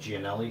think it's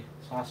Gianelli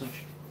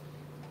sausage.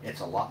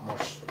 It's a lot more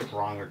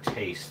stronger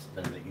taste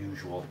than the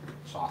usual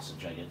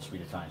sausage I get,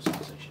 sweet Italian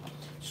sausage.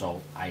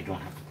 So I don't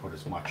have to put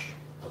as much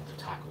of the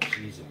taco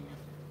seasoning in.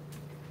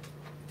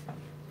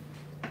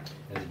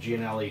 And the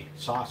Gianelli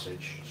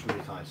sausage, sweet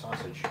Italian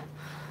sausage,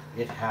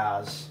 it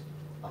has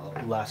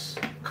less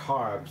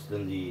carbs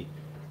than the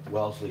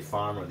Wellesley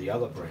Farm or the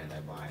other brand I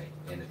buy,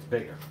 and it's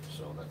bigger,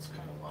 so that's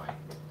kind of why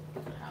I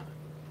have it.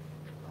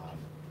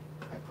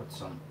 I put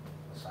some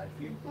aside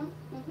for you.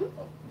 Mm-hmm.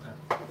 Oh,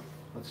 okay.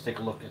 Let's take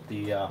a look at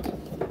the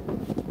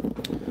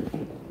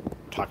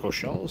taco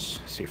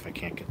shells. See if I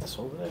can't get this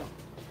over there.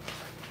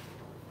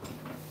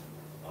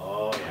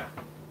 Oh yeah,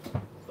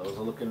 those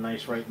are looking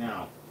nice right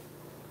now.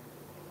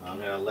 I'm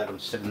gonna let them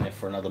sit in there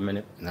for another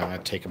minute, and then I'm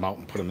gonna take them out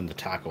and put them in the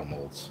taco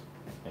molds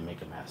and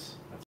make a mess.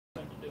 That's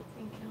what I'm going to do.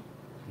 Thank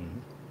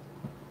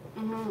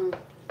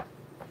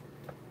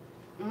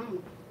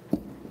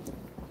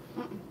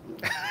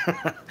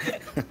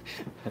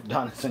you.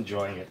 Donna's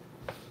enjoying it.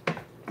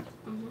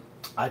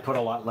 I put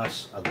a lot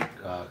less of the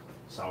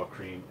sour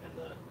cream and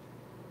the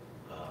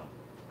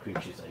cream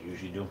cheese I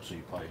usually do, so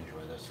you probably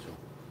enjoy this too.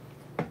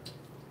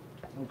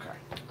 Okay.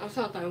 I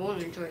thought I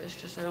won't enjoy this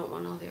because I don't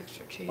want all the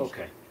extra cheese.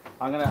 Okay.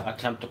 I'm going to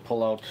attempt to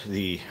pull out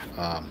the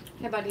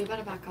hey buddy, you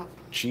better back up.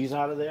 Cheese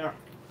out of there.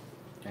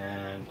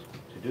 And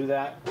to do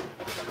that,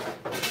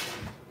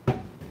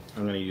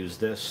 I'm going to use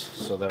this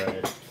so that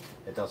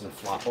it doesn't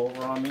flop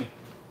over on me.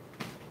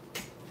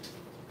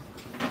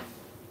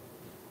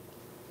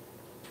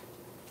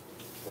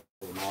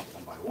 Pull them out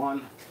one by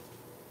one.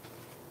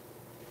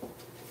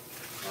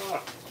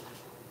 Oh,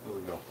 there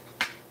we go.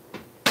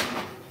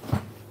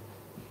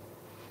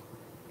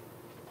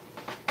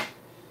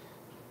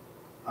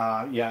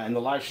 Yeah, and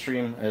the live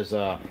stream, as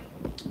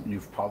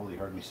you've probably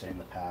heard me say in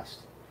the past,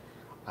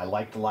 I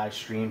like the live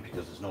stream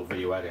because there's no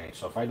video editing.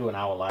 So if I do an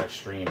hour live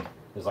stream,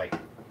 there's like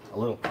a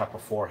little prep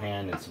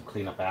beforehand and some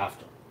cleanup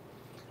after.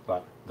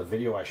 But the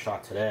video I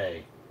shot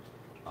today,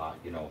 I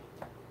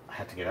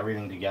had to get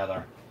everything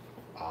together,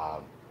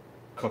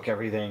 cook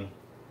everything,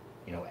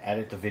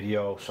 edit the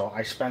video. So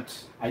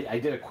I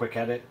did a quick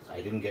edit.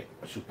 I didn't get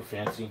super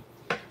fancy.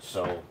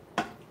 So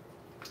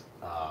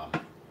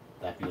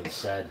that being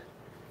said,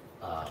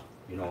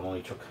 it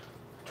only took a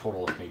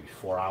total of maybe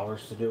 4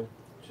 hours to do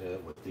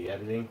with the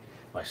editing,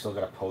 but I still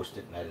got to post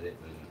it and edit it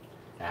and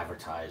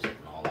advertise it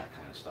and all that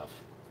kind of stuff.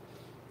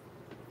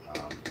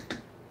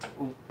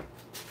 Ooh,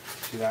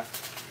 see that?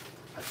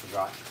 I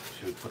forgot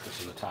to put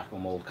this in the taco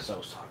mold because I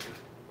was talking.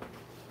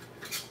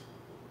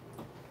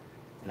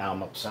 Now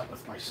I'm upset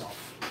with myself.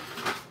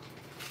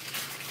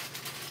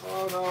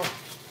 Oh no.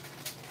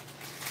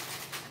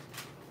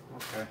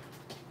 Okay.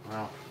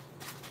 Well.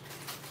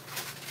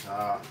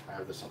 I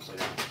have this upside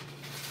down.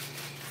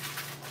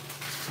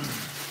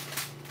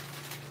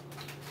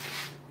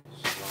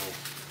 So,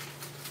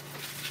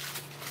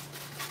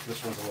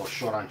 this one's a little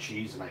short on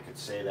cheese, and I could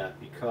say that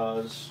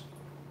because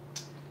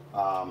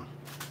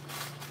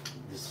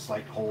there's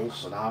slight holes.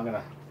 So now I'm going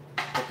to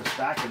put this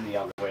back in the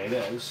other way it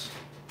is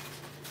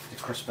to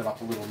crisp it up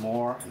a little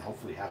more and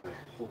hopefully have it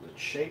hold its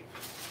shape.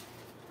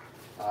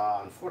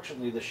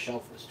 Unfortunately, this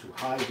shelf is too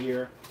high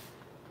here,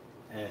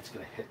 and it's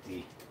going to hit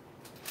the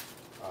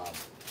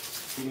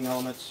heating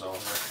elements, so I'm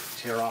going to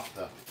tear off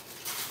the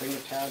finger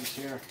tabs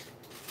here.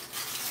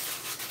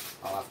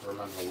 I'll have to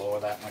remember to lower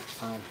that next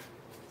time.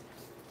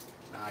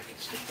 Now I can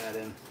stick that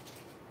in.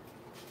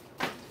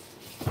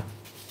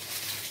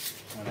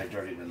 And I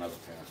dirtied another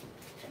pan.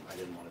 Something I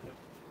didn't want to do.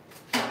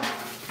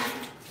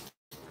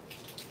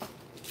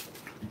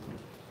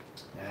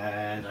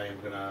 And I am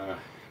gonna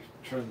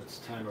turn this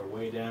timer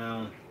way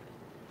down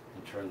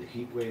and turn the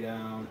heat way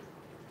down.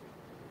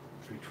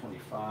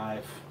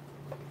 325.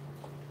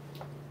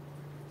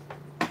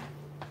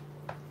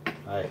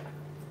 I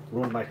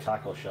ruined my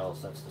taco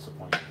shells. That's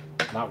disappointing.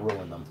 Not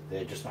ruin them.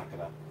 They're just not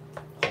gonna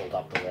hold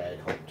up the way I'd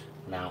hoped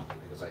now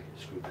because I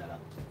screwed that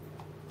up.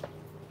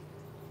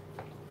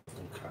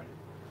 Okay.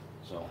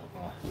 So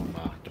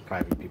I'm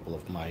depriving people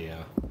of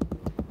my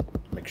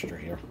mixture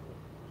here.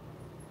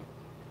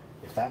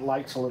 If that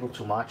light's a little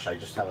too much, I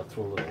just have it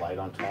throw a little light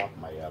on top,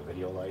 my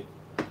video light.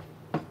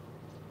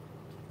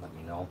 Let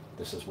me know.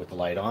 This is with the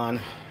light on,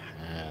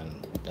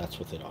 and that's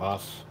with it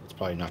off. It's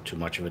probably not too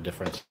much of a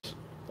difference.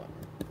 But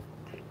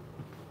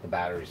the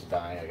battery's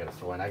dying. I gotta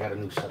throw in. I got a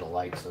new set of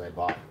lights that I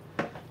bought,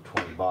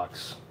 20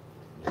 bucks.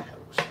 It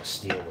was a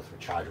steal with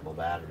rechargeable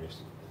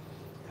batteries,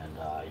 and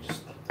I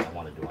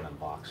want to do an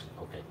unboxing.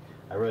 Okay,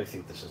 I really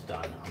think this is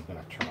done. I'm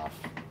gonna turn off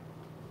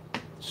the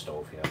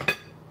stove here.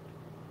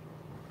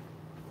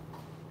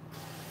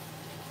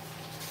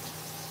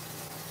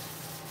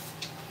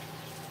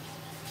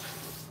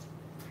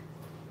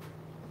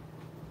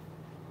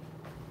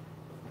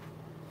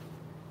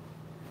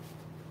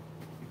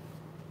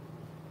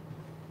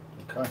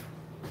 Okay,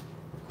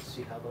 let's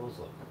see how those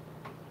look.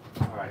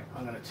 All right,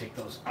 I'm gonna take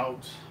those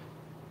out.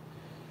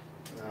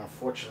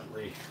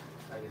 Unfortunately,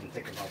 I didn't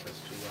think about this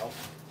too well.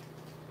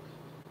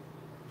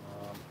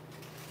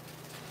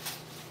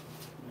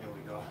 There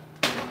we go.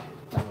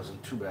 That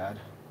wasn't too bad.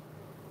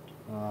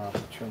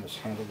 Turn this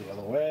handle the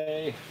other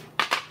way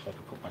so I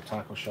can put my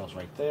taco shells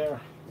right there.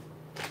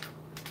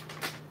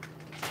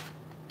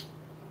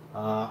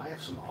 I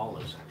have some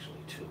olives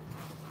actually too.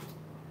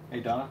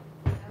 Hey Donna,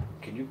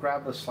 can you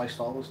grab the sliced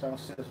olives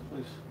downstairs,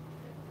 please?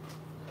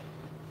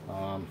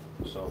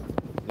 So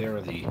there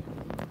are the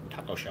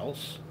taco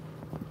shells.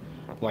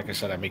 Like I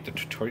said, I make the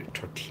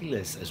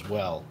tortillas as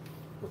well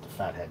with the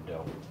fathead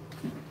dough.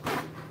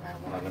 And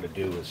what I'm going to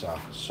do is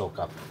soak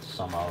up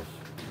some of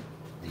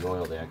the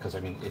oil there, because I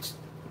mean it's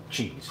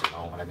cheese, you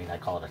know. I mean I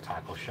call it a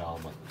taco shell,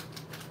 but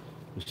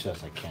who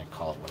says I can't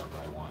call it whatever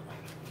I want?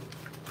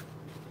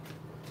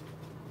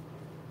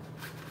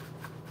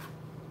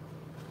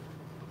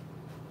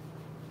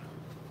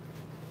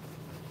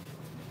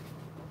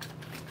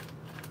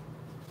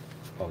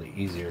 Probably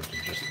easier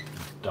to just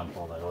dump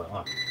all that oil.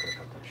 Oh,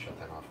 shut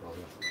that off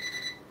earlier.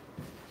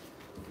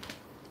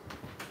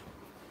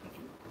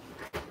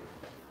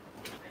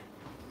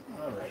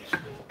 All right.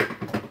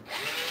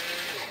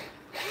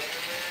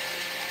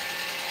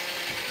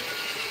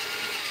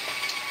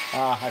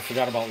 I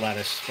forgot about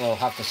lettuce. We'll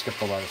have to skip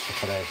the lettuce for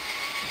today,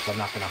 so I'm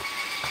not gonna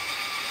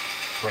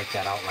break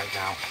that out right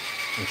now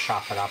and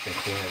chop it up and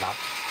clean it up.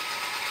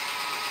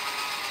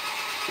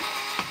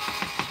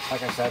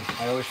 Like I said,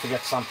 I always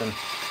forget something.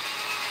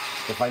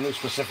 If I knew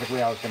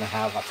specifically I was going to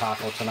have a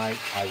taco tonight,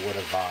 I would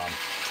have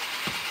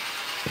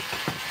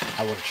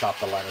chopped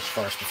the lettuce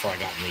first before I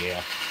got in the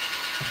air.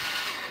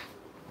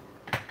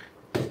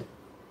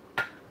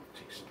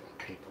 Take some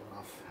paper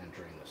off and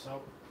drain this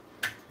out.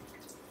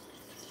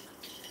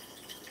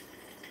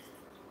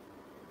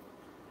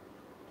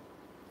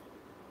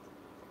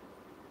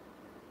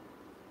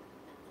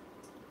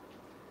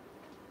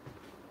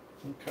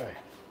 Okay.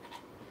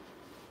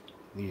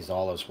 These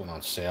olives went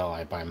on sale.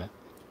 I buy them at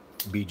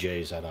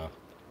BJ's at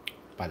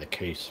by the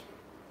case.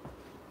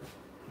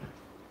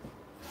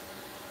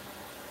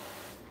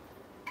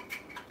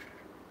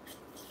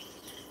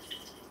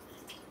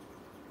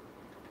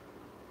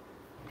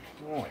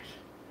 All right.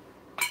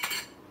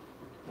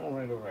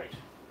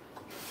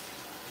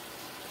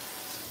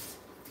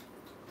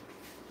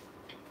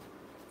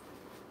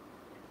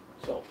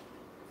 So,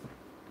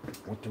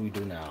 what do we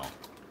do now?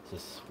 Is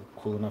this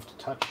cool enough to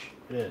touch?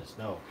 It is.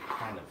 No,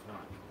 kind of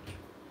not.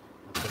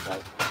 Let's put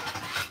out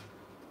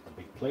a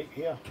big plate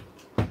here.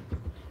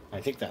 I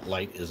think that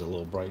light is a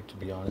little bright, to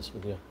be honest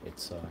with you.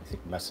 It's, I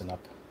think, messing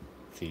up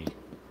the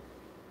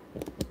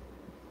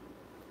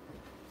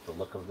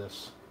look of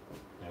this.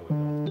 There we go.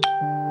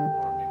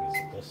 Or maybe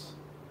it's this.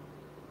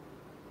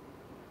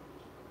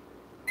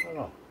 I don't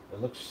know. It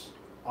looks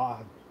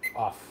odd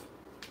off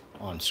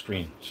on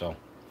screen. So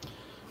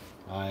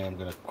I am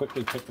going to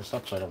quickly pick this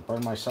up so I don't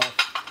burn myself.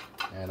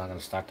 And I'm going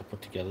to start to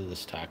put together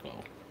this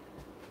taco.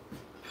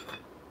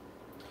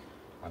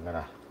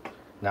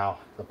 Now,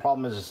 the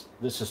problem is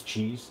this is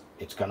cheese.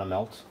 It's going to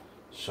melt.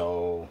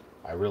 So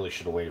I really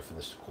should have waited for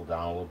this to cool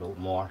down a little bit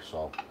more.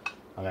 So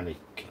I'm going to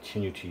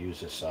continue to use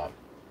this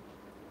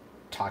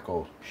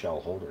taco shell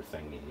holder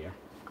thing in here.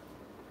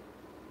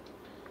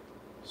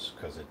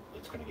 Because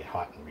it's going to get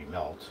hot and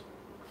remelt.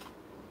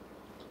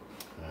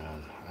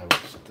 And I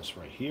will set this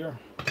right here.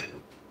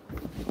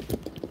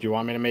 Do you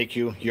want me to make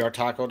you your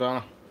taco,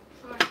 Donna?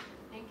 Sure,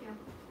 thank you.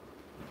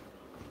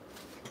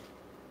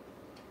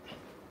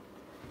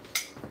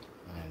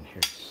 And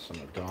here's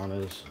some of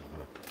Donna's. I'm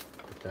going to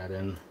put that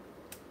in.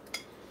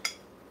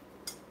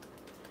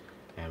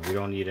 And we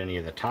don't need any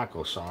of the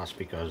taco sauce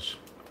because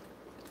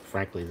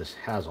frankly, this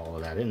has all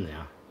of that in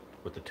there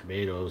with the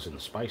tomatoes and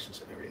the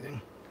spices and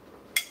everything.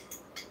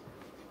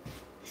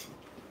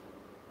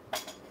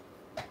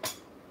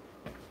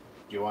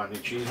 Do you want any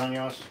cheese on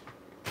yours?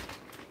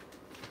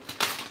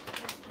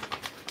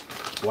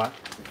 What?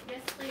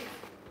 Yes, please.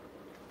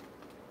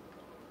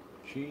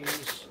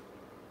 Cheese.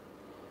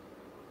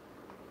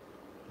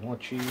 More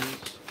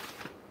cheese.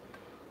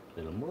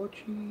 Little more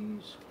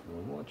cheese.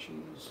 Little more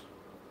cheese.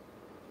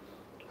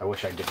 I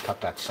wish I did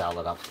cut that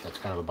salad up. That's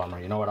kind of a bummer.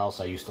 You know what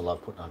else I used to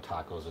love putting on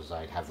tacos is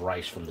I'd have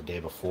rice from the day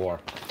before,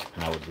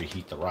 and I would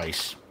reheat the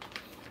rice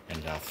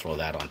and throw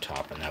that on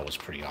top, and that was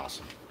pretty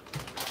awesome.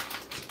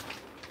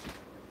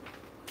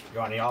 You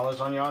want any olives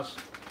on yours?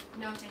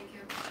 No, thank you.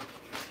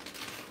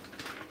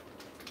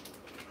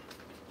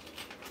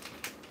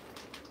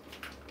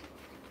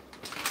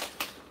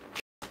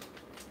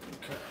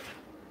 Okay.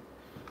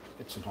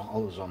 Get some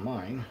olives on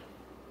mine.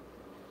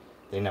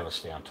 They never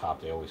stay on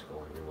top, they always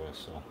go everywhere,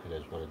 so it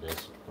is what it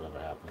is, whatever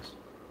happens.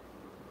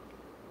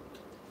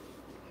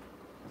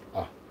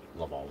 Oh,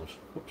 love olives.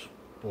 Oops,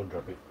 don't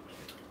drop it.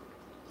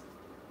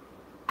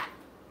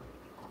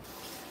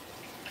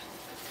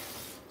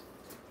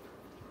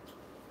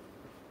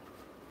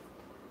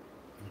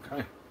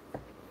 Okay.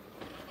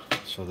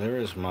 So there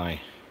is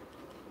my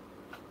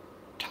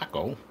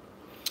taco.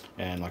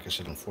 And like I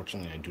said,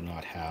 unfortunately I do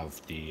not have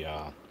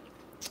the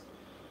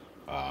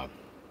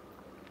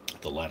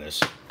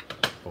lettuce.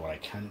 But what I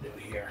can do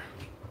here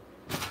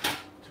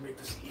to make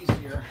this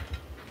easier,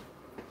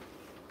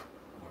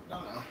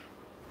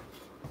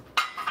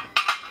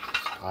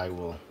 I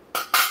will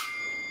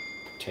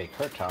take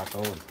her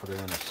taco and put it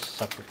in a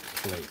separate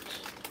plate.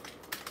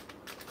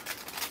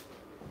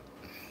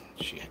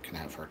 She can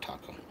have her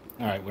taco.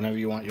 All right, whenever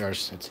you want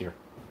yours, it's here.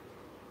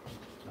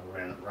 So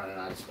we're running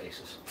out of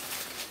spaces.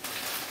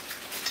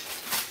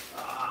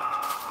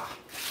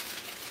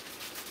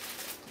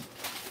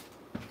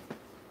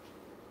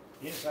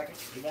 Give me a second.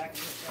 Be back in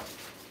a second.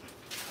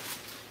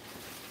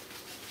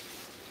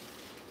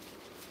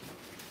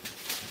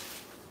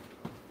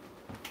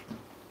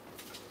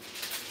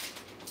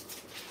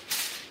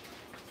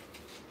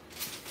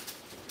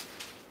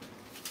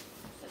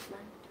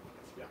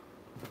 Yeah.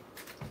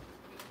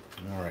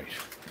 All right.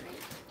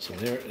 So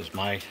there is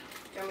my Do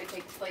you want me to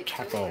take the plate too,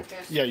 taco. or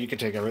just- Yeah, you can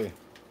take everything.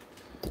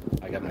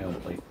 I got my own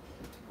plate.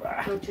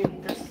 Don't you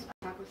need this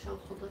taco shell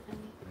to look at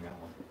me? I got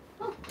one.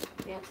 Oh,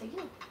 fancy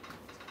you.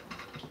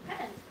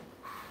 Good.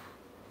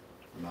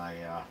 My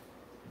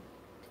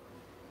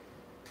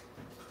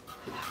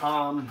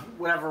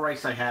whatever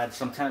rice I had.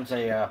 Sometimes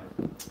I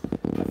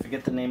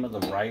forget the name of the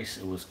rice.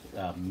 It was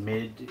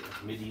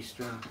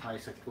Mid-Eastern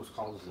rice, I think it was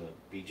called, is the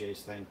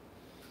BJ's thing.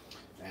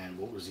 And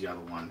what was the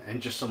other one?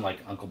 And just some like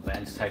Uncle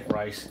Ben's type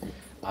rice.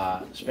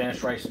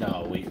 Spanish rice,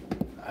 no.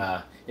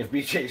 If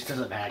BJ's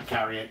doesn't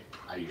carry it,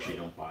 I usually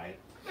don't buy it.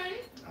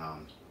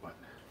 But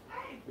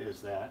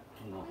there's that.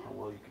 I don't know how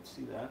well you can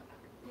see that.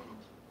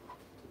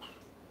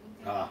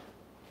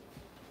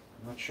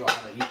 I'm not sure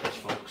how to eat this,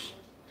 folks.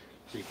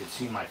 So you can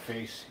see my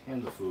face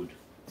and the food.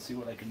 Let's see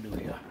what I can do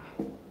here.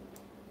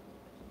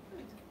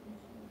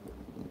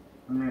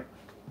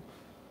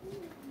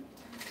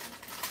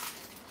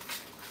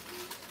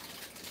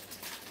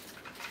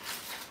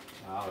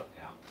 Oh,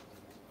 yeah.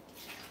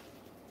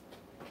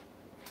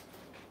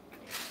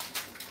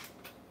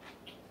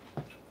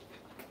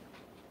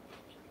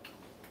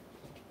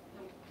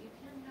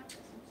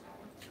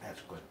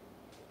 That's good.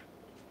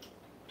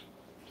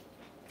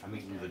 I'm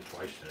eating good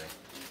twice today.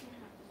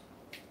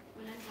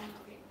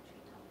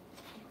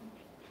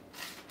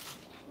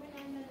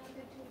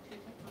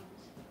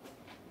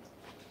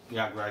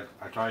 Yeah, Greg,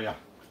 I tell you,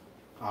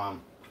 I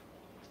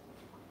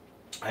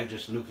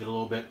just nuke it a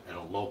little bit at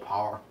a low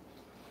power.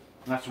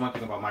 And that's one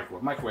thing about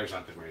microwave. Microwaves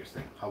aren't the greatest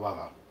thing.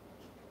 However,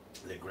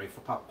 they're great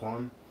for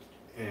popcorn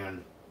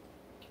and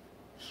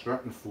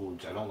certain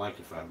foods. I don't like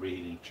it for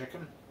reheating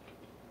chicken,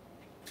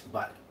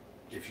 but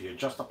if you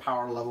adjust the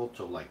power level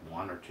to like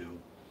 1 or 2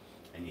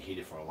 and you heat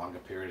it for a longer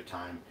period of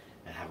time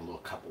and have a little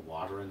cup of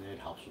water in there, it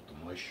helps with the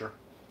moisture,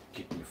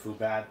 keeping your food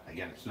bad.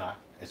 Again, it's not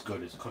as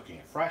good as cooking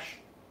it fresh.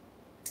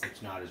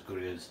 It's not as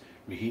good as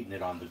reheating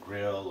it on the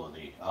grill or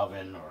the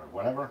oven or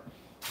whatever,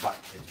 but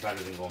it's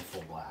better than going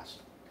full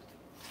blast.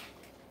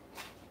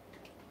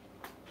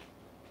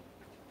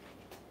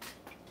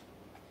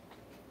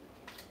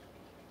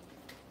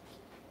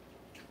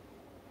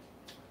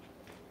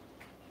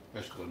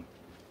 That's good.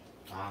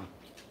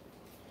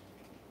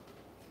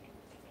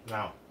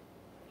 Now,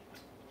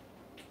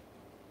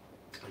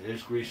 it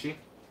is greasy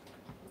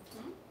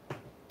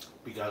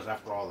because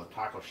after all, the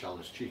taco shell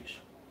is cheese.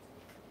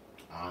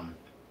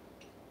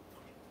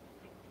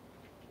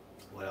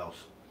 What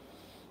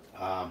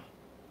else?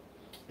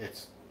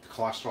 It's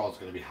cholesterol is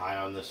going to be high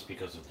on this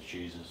because of the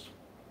cheeses.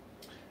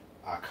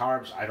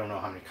 Carbs, I don't know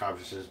how many carbs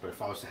this is, but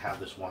if I was to have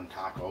this one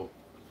taco,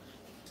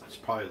 it's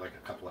probably like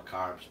a couple of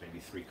carbs, maybe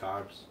 3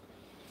 carbs,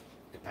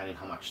 depending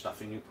how much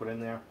stuffing you put in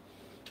there.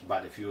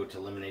 But if you were to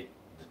eliminate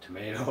the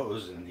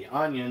tomatoes and the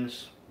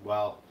onions,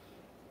 well,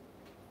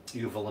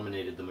 you've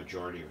eliminated the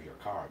majority of your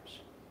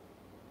carbs.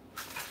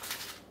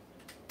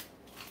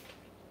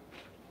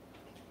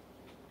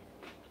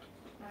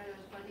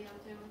 be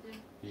out there with you?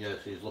 Yes,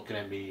 he's looking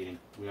at me eating.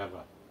 We've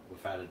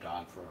had a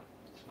dog for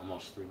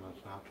almost 3 months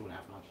now, 2.5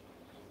 months.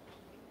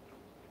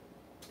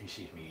 He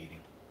sees me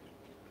eating.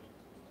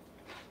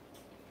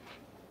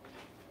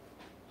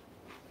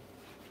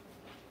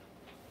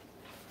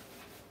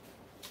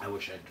 I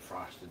wish I'd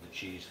defrosted the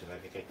cheese because I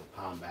think I could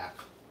pound back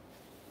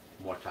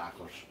more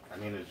tacos. I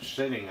mean, it's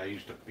sitting. I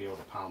used to be able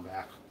to pound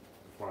back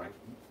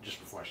just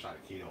before I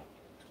started keto.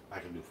 I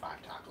can do 5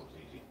 tacos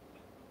easy,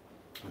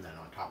 and then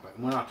on top of it,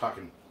 we're not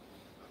talking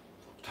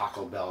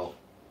Taco Bell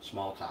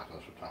small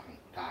tacos. We're talking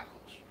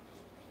tacos,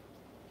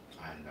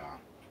 and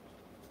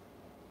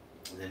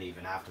then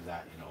even after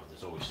that, you know,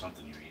 there's always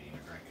something you're eating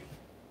or drinking.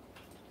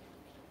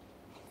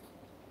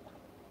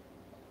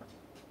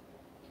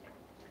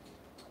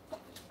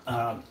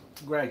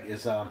 Greg,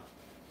 is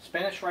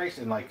Spanish rice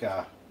and like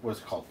what's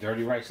it called,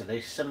 dirty rice, are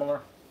they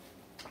similar?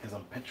 Because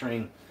I'm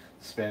picturing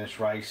Spanish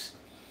rice.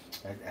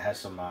 It has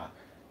some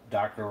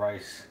darker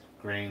rice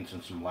grains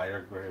and some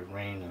lighter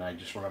grain, and I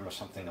just remember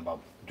something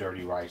about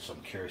dirty rice, so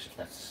I'm curious if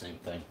that's the same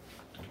thing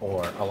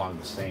or along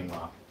the same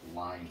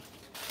line.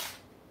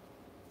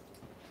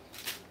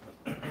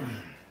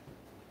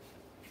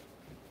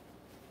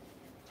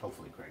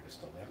 Hopefully Greg is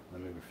still there.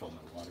 Let me refill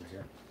my water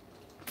here.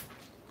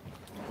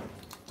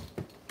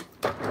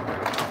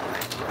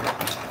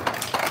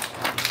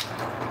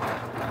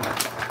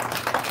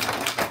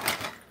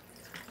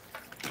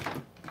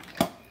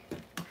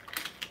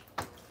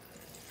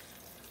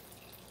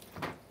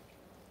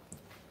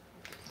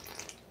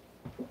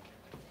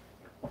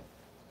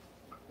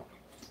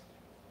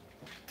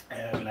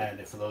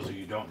 And for those of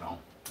you who don't know,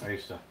 I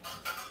used to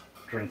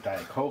drink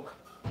Diet Coke,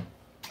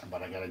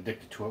 but I got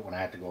addicted to it when I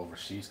had to go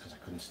overseas because I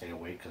couldn't stay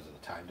awake because of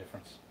the time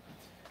difference.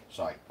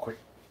 So I quit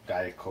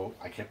Diet Coke.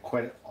 I kept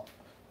quit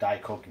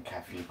Diet Coke and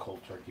caffeine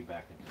cold turkey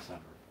back in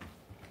December.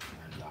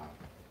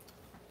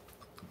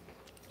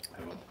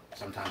 And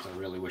sometimes I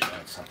really wish I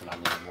had something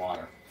other than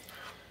water.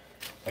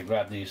 I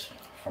grabbed these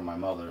from my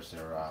mother's.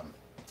 They're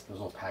this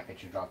little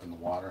package you drop in the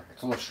water.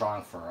 It's a little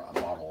strong for a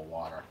bottle of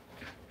water.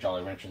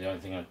 Jolly Rancher, the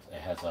only thing it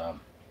has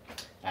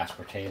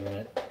aspartame in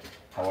it.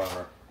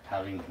 However,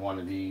 having one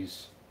of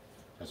these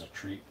as a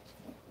treat,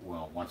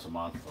 well, once a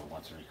month or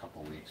once every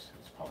couple of weeks,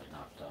 it's probably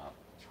not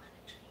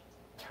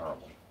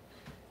terrible.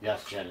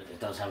 Yes, Jen, it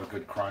does have a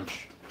good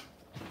crunch,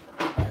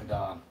 and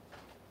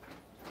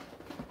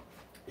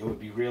it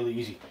would be really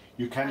easy.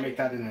 You can make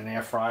that in an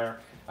air fryer.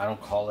 I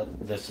don't call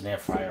it this an air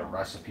fryer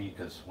recipe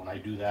because when I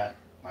do that,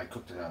 I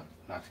cooked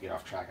not to get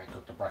off track, I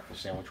cooked a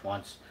breakfast sandwich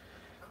once.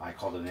 I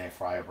called it an air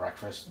fryer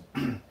breakfast.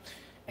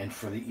 And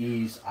for the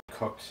ease, I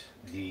cooked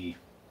the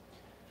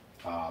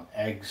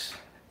eggs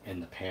in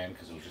the pan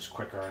because it was just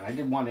quicker. And I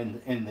did one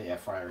in the air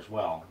fryer as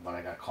well, but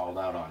I got called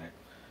out on it.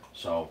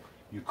 So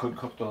you could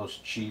cook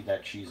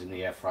that cheese in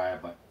the air fryer,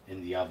 but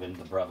in the oven,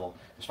 the Breville,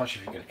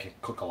 especially if you're going to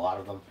cook a lot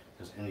of them,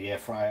 because in the air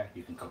fryer,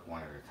 you can cook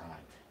one at a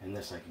time. In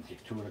this, I can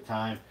cook 2 at a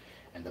time.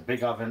 And the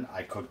big oven,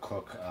 I could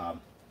cook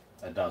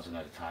a dozen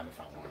at a time if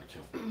I wanted to.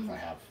 If I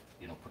have,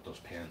 you know, put those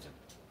pans in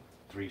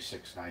 3,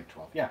 6, 9,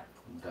 12. Yeah,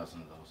 a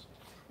dozen of those.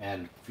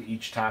 And for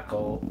each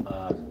taco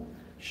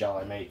shell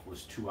I make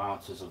was 2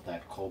 ounces of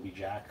that Colby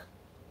Jack.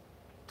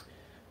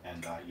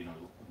 And, you know,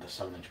 the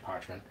 7-inch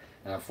parchment.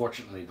 And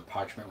unfortunately, the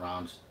parchment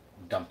rounds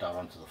dumped out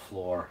onto the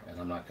floor, and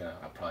I'm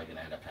probably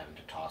gonna end up having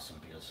to toss them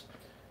because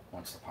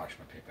once the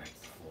parchment paper hits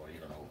the floor, you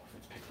don't know if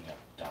it's picking up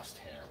dust,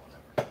 hair,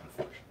 whatever,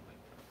 unfortunately.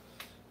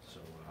 So,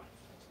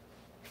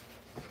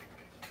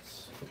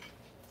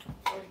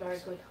 That was very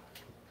good.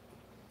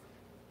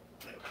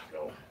 there we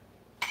go.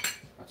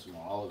 Got some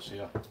more olives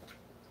here.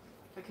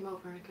 I came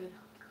out very good.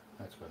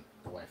 That's good.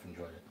 The wife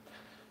enjoyed it.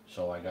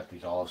 So I got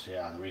these olives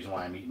here. The reason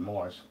why I'm eating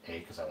more is A,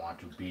 because I want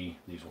to, B,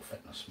 these will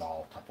fit in a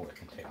small Tupperware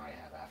container I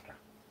have after.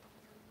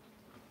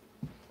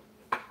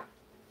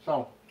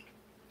 So,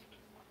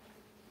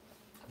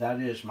 that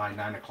is my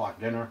 9 o'clock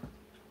dinner,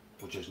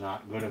 which is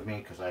not good of me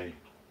because I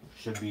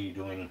should be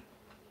doing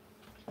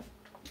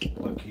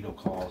what keto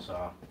calls,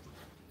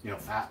 you know,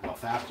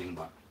 fasting,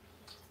 but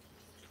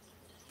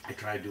I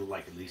try to do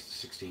like at least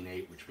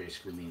 16-8, which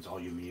basically means all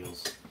your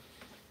meals,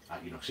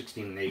 you know,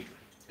 16 and 8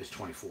 is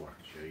 24,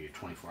 so you're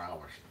 24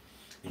 hours.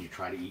 And you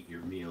try to eat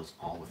your meals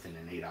all within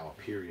an 8-hour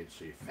period,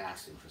 so you're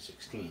fasting for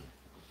 16.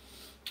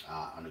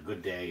 On a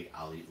good day,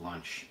 I'll eat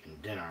lunch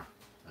and dinner,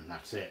 and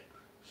that's it.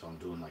 So I'm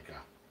doing like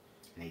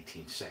an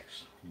 18-6.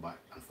 But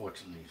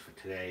unfortunately for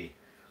today,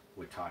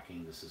 we're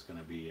talking, this is going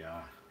to be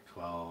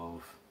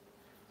 12,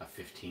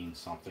 15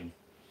 something.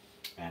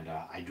 And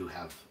I do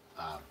have,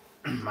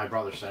 my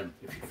brother said,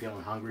 if you're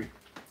feeling hungry,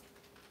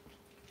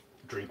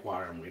 drink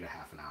water and wait a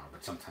half an hour,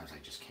 but sometimes I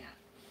just can't.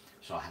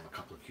 So I'll have a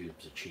couple of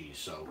cubes of cheese.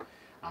 So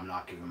I'm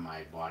not giving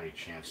my body a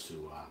chance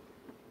to,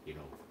 you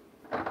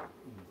know,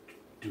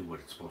 do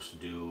what it's supposed to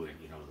do, and,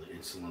 you know, the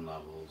insulin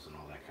levels and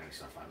all that kind of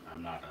stuff.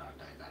 I'm not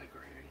diabetic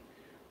or anything,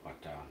 but,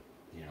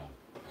 you know,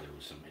 there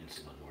was some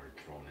insulin word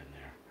thrown in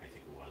there, I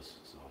think it was,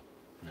 so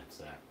that's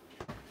that.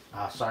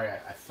 Sorry,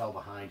 I fell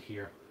behind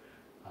here.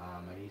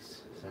 My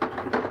niece said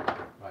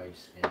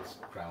rice and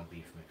ground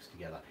beef mixed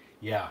together.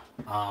 Yeah,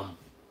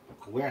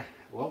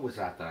 what was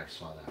that I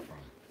saw that from?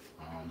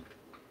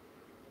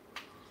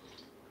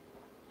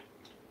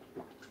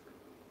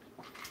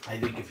 I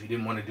think if you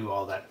didn't want to do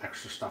all that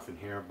extra stuff in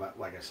here, but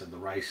like I said, the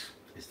rice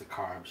is the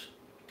carbs.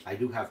 I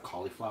do have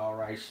cauliflower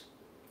rice,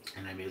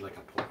 and I made like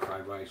a pork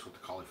fried rice with the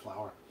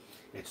cauliflower.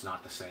 It's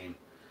not the same.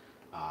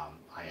 I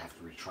have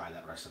to retry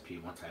that recipe.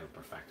 Once I have it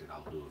perfected,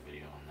 I'll do a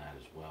video on that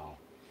as well.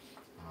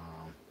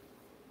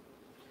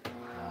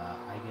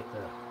 I get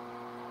the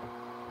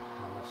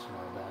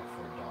small bag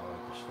for $1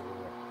 at the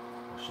store.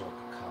 Or soak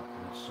a cup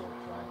and soak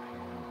fried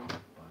pan,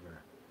 butter.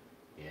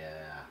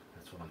 Yeah,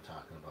 that's what I'm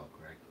talking about,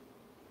 Greg.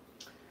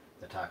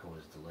 The taco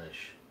is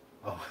delish.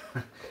 Oh,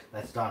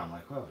 that's done. I'm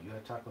like, oh, you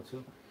had taco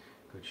too?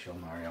 Good show,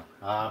 Mario.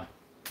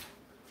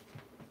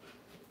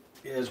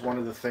 Is one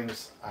of the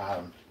things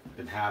I've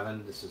been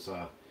having. This is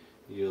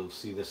you'll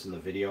see this in the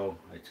video.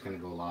 It's going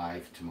to go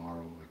live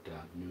tomorrow at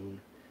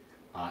noon,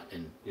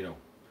 and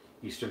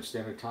Eastern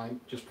Standard Time,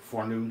 just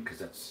before noon, because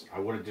that's I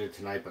would have did it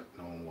tonight, but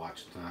no one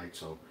watched tonight,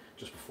 so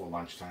just before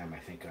lunchtime, I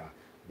think would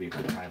be a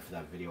good time for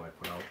that video I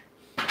put out.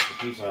 But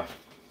these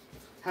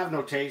have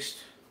no taste,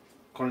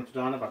 according to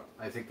Donna, but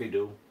I think they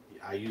do.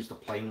 I use the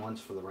plain ones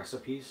for the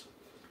recipes,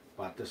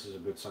 but this is a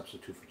good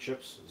substitute for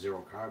chips,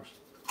 0 carbs.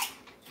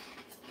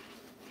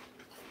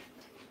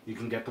 You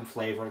can get them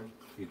flavored.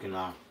 You can,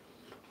 I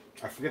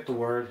forget the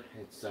word,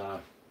 it's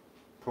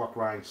pork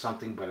rind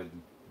something, but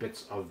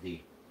bits of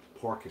the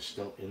pork is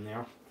still in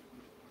there.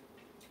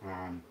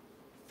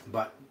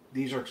 But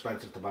these are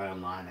expensive to buy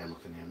online. I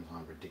looked on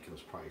Amazon,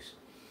 ridiculous price.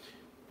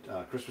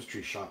 Christmas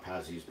Tree Shop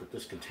has these, but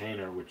this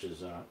container, which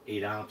is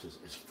 8 ounces,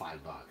 is $5.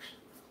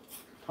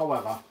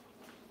 However,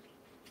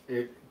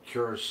 it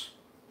cures,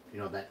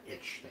 that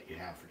itch that you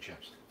have for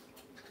chips.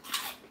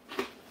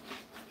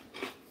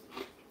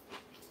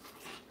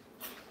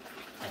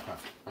 Okay,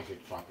 I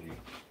should stop it.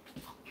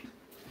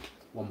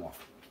 One more.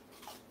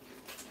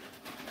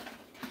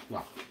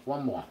 No,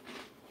 one more.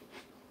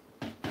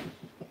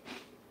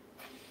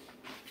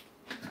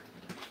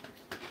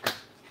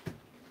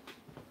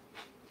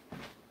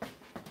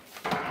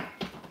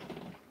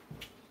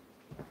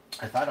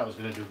 I thought I was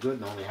going to do good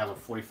and only have a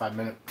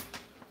 45-minute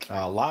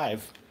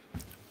live,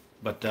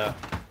 but that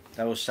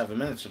was 7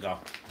 minutes ago.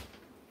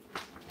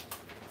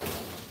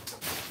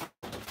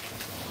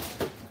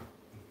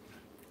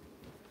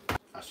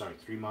 Sorry,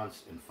 3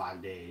 months and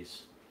 5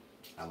 days,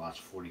 I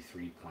lost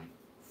 43.4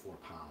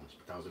 pounds,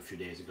 but that was a few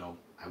days ago.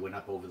 I went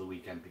up over the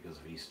weekend because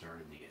of Easter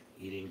and the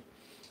eating,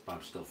 but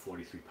I'm still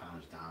 43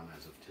 pounds down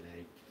as of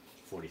today,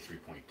 43.2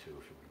 if you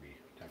want to be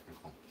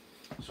technical.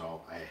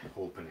 So I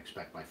hope and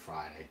expect by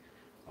Friday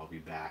I'll be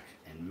back,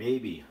 and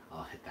maybe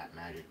I'll hit that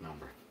magic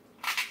number.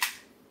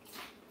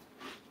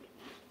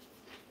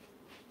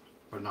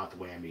 But not the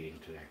way I'm eating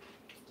today.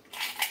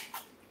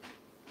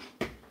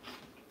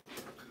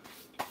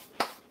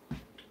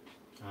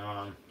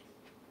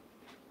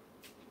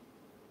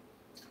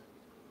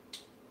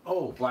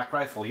 Oh, Black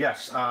Rifle,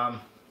 yes.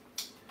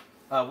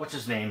 What's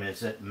his name?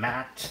 Is it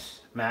Matt?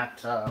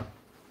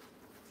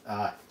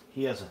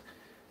 He has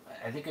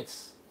I think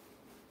it's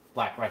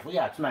Black Rifle.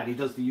 Yeah, it's Matt. He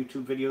does the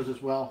YouTube videos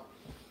as well.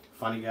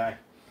 Funny guy.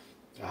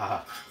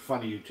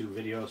 Funny YouTube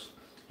videos.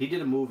 He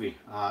did a movie.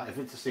 If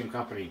it's the same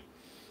company,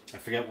 I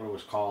forget what it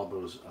was called, but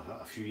it was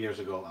a few years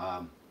ago.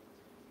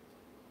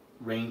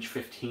 Range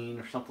 15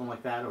 or something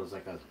like that. It was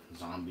like a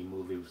zombie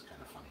movie. It was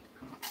kind of funny.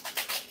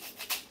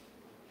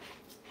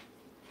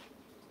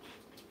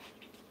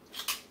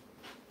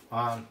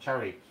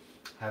 Terry,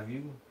 have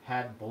you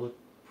had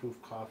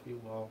bulletproof coffee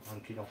while on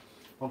keto?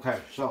 Okay,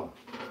 so,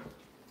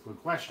 good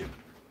question.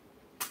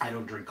 I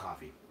don't drink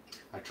coffee.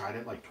 I tried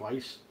it like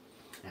twice,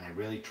 and I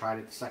really tried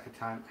it the second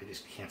time. I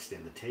just can't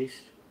stand the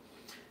taste.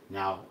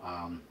 Now,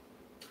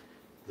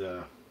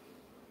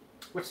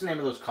 what's the name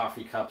of those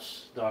coffee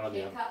cups, Donna?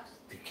 K-cups.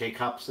 The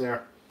K-cups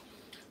there.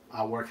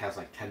 Our work has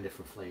like 10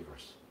 different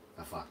flavors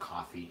of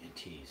coffee and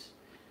teas.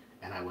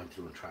 And I went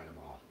through and tried them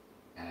all.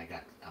 And I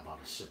got about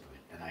a sip of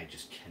it. And I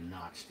just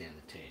cannot stand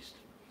the taste.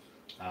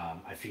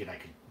 I figured I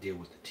could deal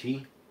with the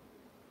tea.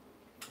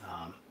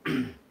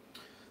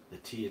 The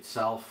tea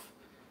itself,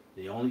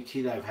 the only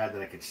tea that I've had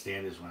that I could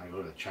stand is when I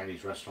go to the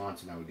Chinese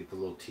restaurants and I would get the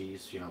little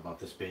teas, about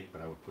this big,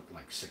 but I would put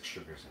like 6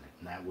 sugars in it.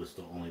 And that was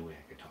the only way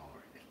I could tolerate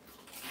it.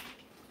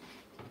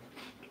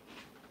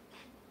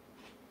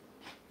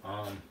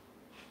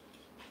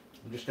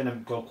 I'm just gonna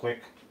go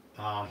quick.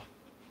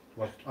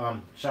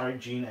 Sorry,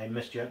 Gene, I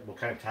missed you. What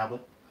kind of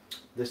tablet?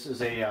 This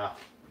is a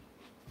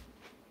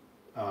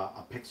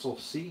Pixel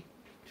C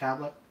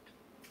tablet.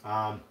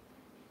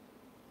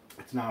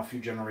 It's now a few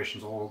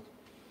generations old.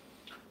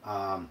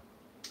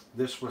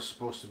 This was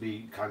supposed to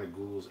be kind of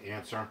Google's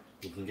answer.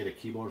 You can get a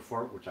keyboard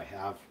for it, which I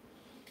have,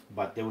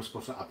 but they were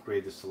supposed to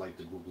upgrade this to like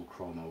the Google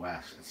Chrome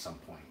OS at some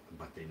point,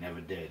 but they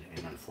never did,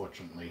 and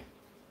unfortunately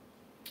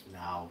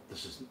now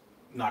this is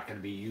not going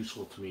to be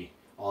useful to me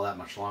all that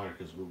much longer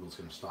because Google's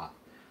going to stop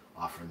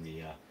offering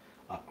the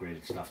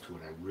upgraded stuff to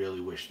it. I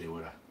really wish they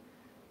would have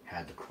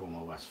had the Chrome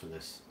OS for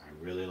this. I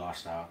really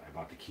lost out. I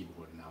bought the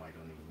keyboard and now I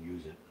don't even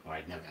use it. Or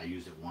I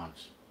used it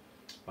once.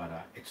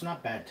 But it's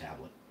not bad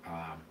tablet.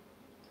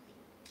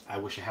 I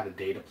wish I had a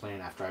data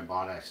plan after I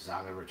bought it. I said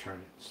I'm going to return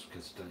it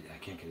because I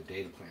can't get a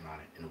data plan on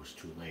it, and it was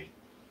too late.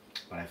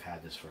 But I've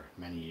had this for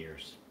many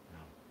years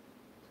now.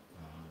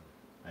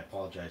 I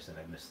apologize that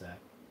I missed that.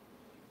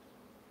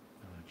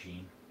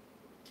 Jean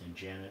and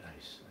Janet, I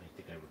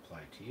think I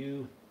replied to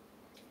you.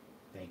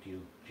 Thank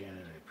you,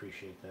 Janet. I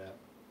appreciate that.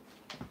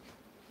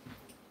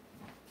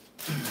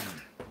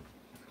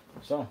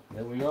 So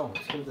there we go.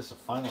 Let's give this a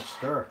final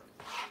stir.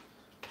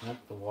 Yep,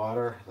 the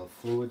water, the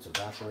fluid's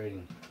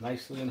evaporating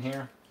nicely in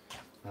here. I'm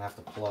gonna have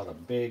to pull out a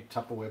big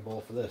Tupperware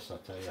bowl for this, I'll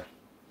tell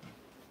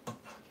you.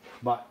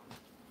 But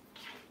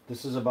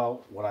this is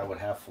about what I would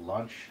have for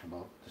lunch,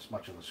 about this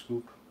much of a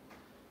scoop.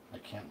 I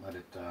can't let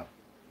it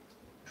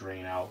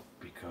drain out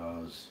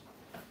because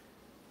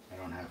I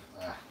don't have,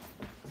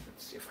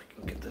 let's see if I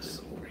can get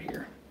this over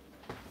here.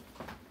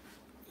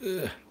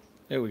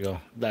 There we go.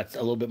 That's a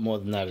little bit more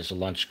than that is a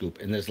lunch scoop.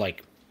 And there's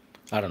like,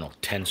 I don't know,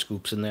 10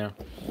 scoops in there.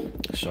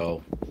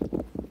 So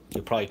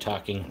you're probably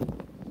talking,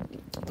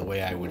 the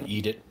way I would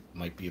eat it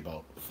might be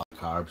about 5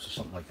 carbs or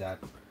something like that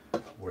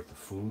worth of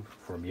food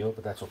for a meal,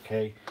 but that's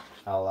okay.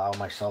 I'll allow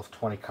myself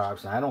 20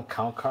 carbs. And I don't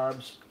count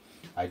carbs.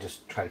 I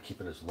just try to keep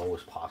it as low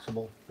as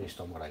possible based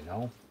on what I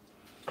know.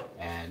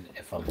 And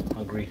if I'm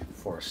hungry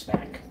for a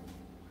snack,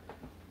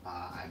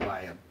 I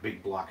buy a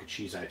big block of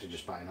cheese. I have to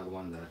just buy another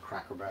one, the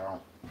Cracker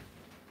Barrel.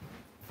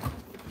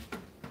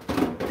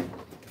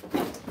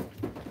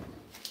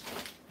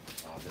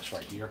 This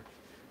right here.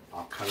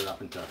 I'll cut it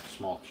up into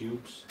small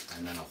cubes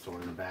and then I'll throw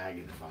it in a bag,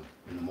 and if I'm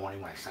in the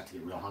morning when I start to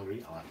get real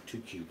hungry, I'll have 2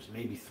 cubes,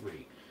 maybe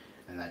 3,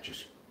 and that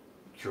just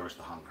cures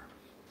the hunger.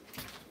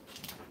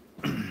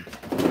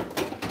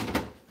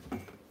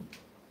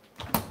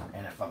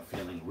 And if I'm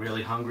feeling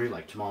really hungry,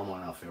 like tomorrow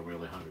morning I'll feel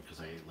really hungry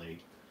because I ate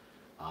late,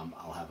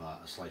 I'll have a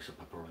slice of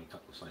pepperoni, a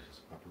couple of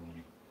slices of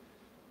pepperoni.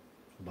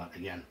 But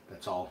again,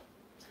 that's all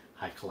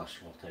high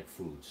cholesterol type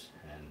foods,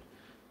 and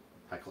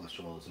high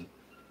cholesterol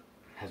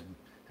has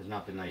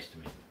not been nice to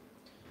me.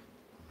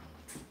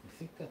 I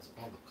think that's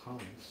all the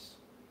comments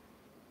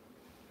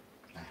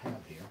I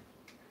have here.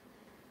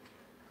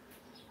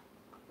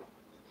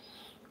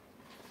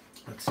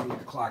 Let's see what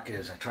the clock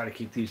is. I try to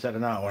keep these at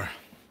an hour.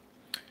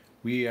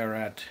 We are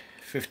at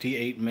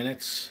 58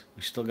 minutes.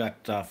 We still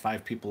got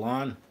 5 people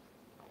on.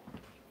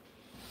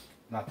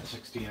 Not the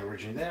 16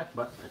 originally there,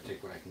 but I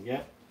take what I can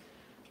get.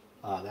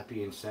 That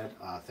being said,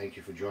 thank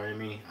you for joining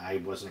me. I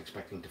wasn't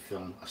expecting to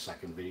film a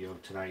second video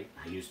tonight.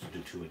 I used to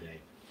do 2 a day.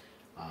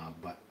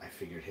 But I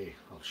figured, hey,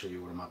 I'll show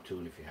you what I'm up to,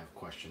 and if you have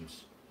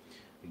questions.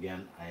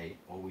 Again, I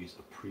always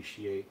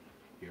appreciate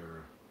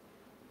your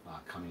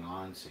coming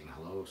on, saying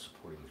hello,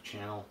 supporting the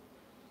channel.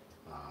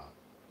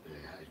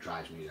 It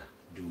drives me to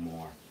do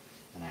more.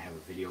 And I have a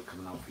video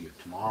coming out for you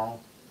tomorrow.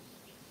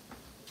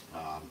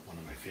 One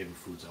of my favorite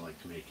foods I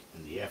like to make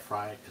in the air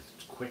fryer because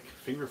it's quick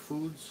finger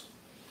foods.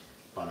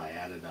 But I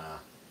added a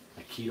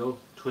keto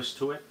twist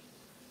to it,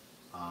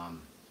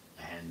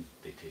 and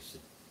they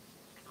tasted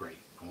great.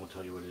 I won't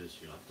tell you what it is.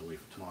 You'll have to wait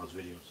for tomorrow's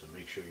video, so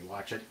make sure you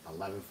watch it.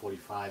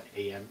 11:45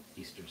 a.m.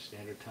 Eastern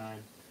Standard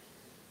Time,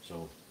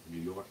 so New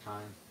York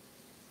time.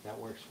 That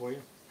works for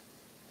you.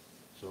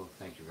 So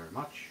thank you very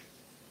much.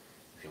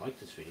 If you like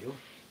this video,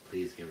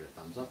 please give it a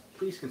thumbs up.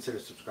 Please consider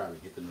subscribing.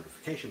 Hit the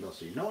notification bell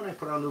so you know when I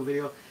put out a new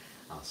video.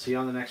 I'll see you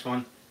on the next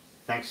one.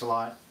 Thanks a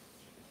lot.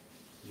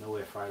 No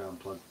air fryer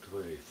unplugged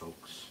today,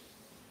 folks.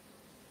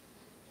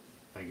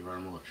 Thank you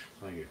very much.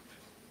 Thank you.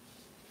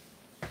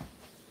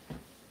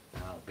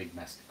 Now, big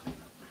mess to clean.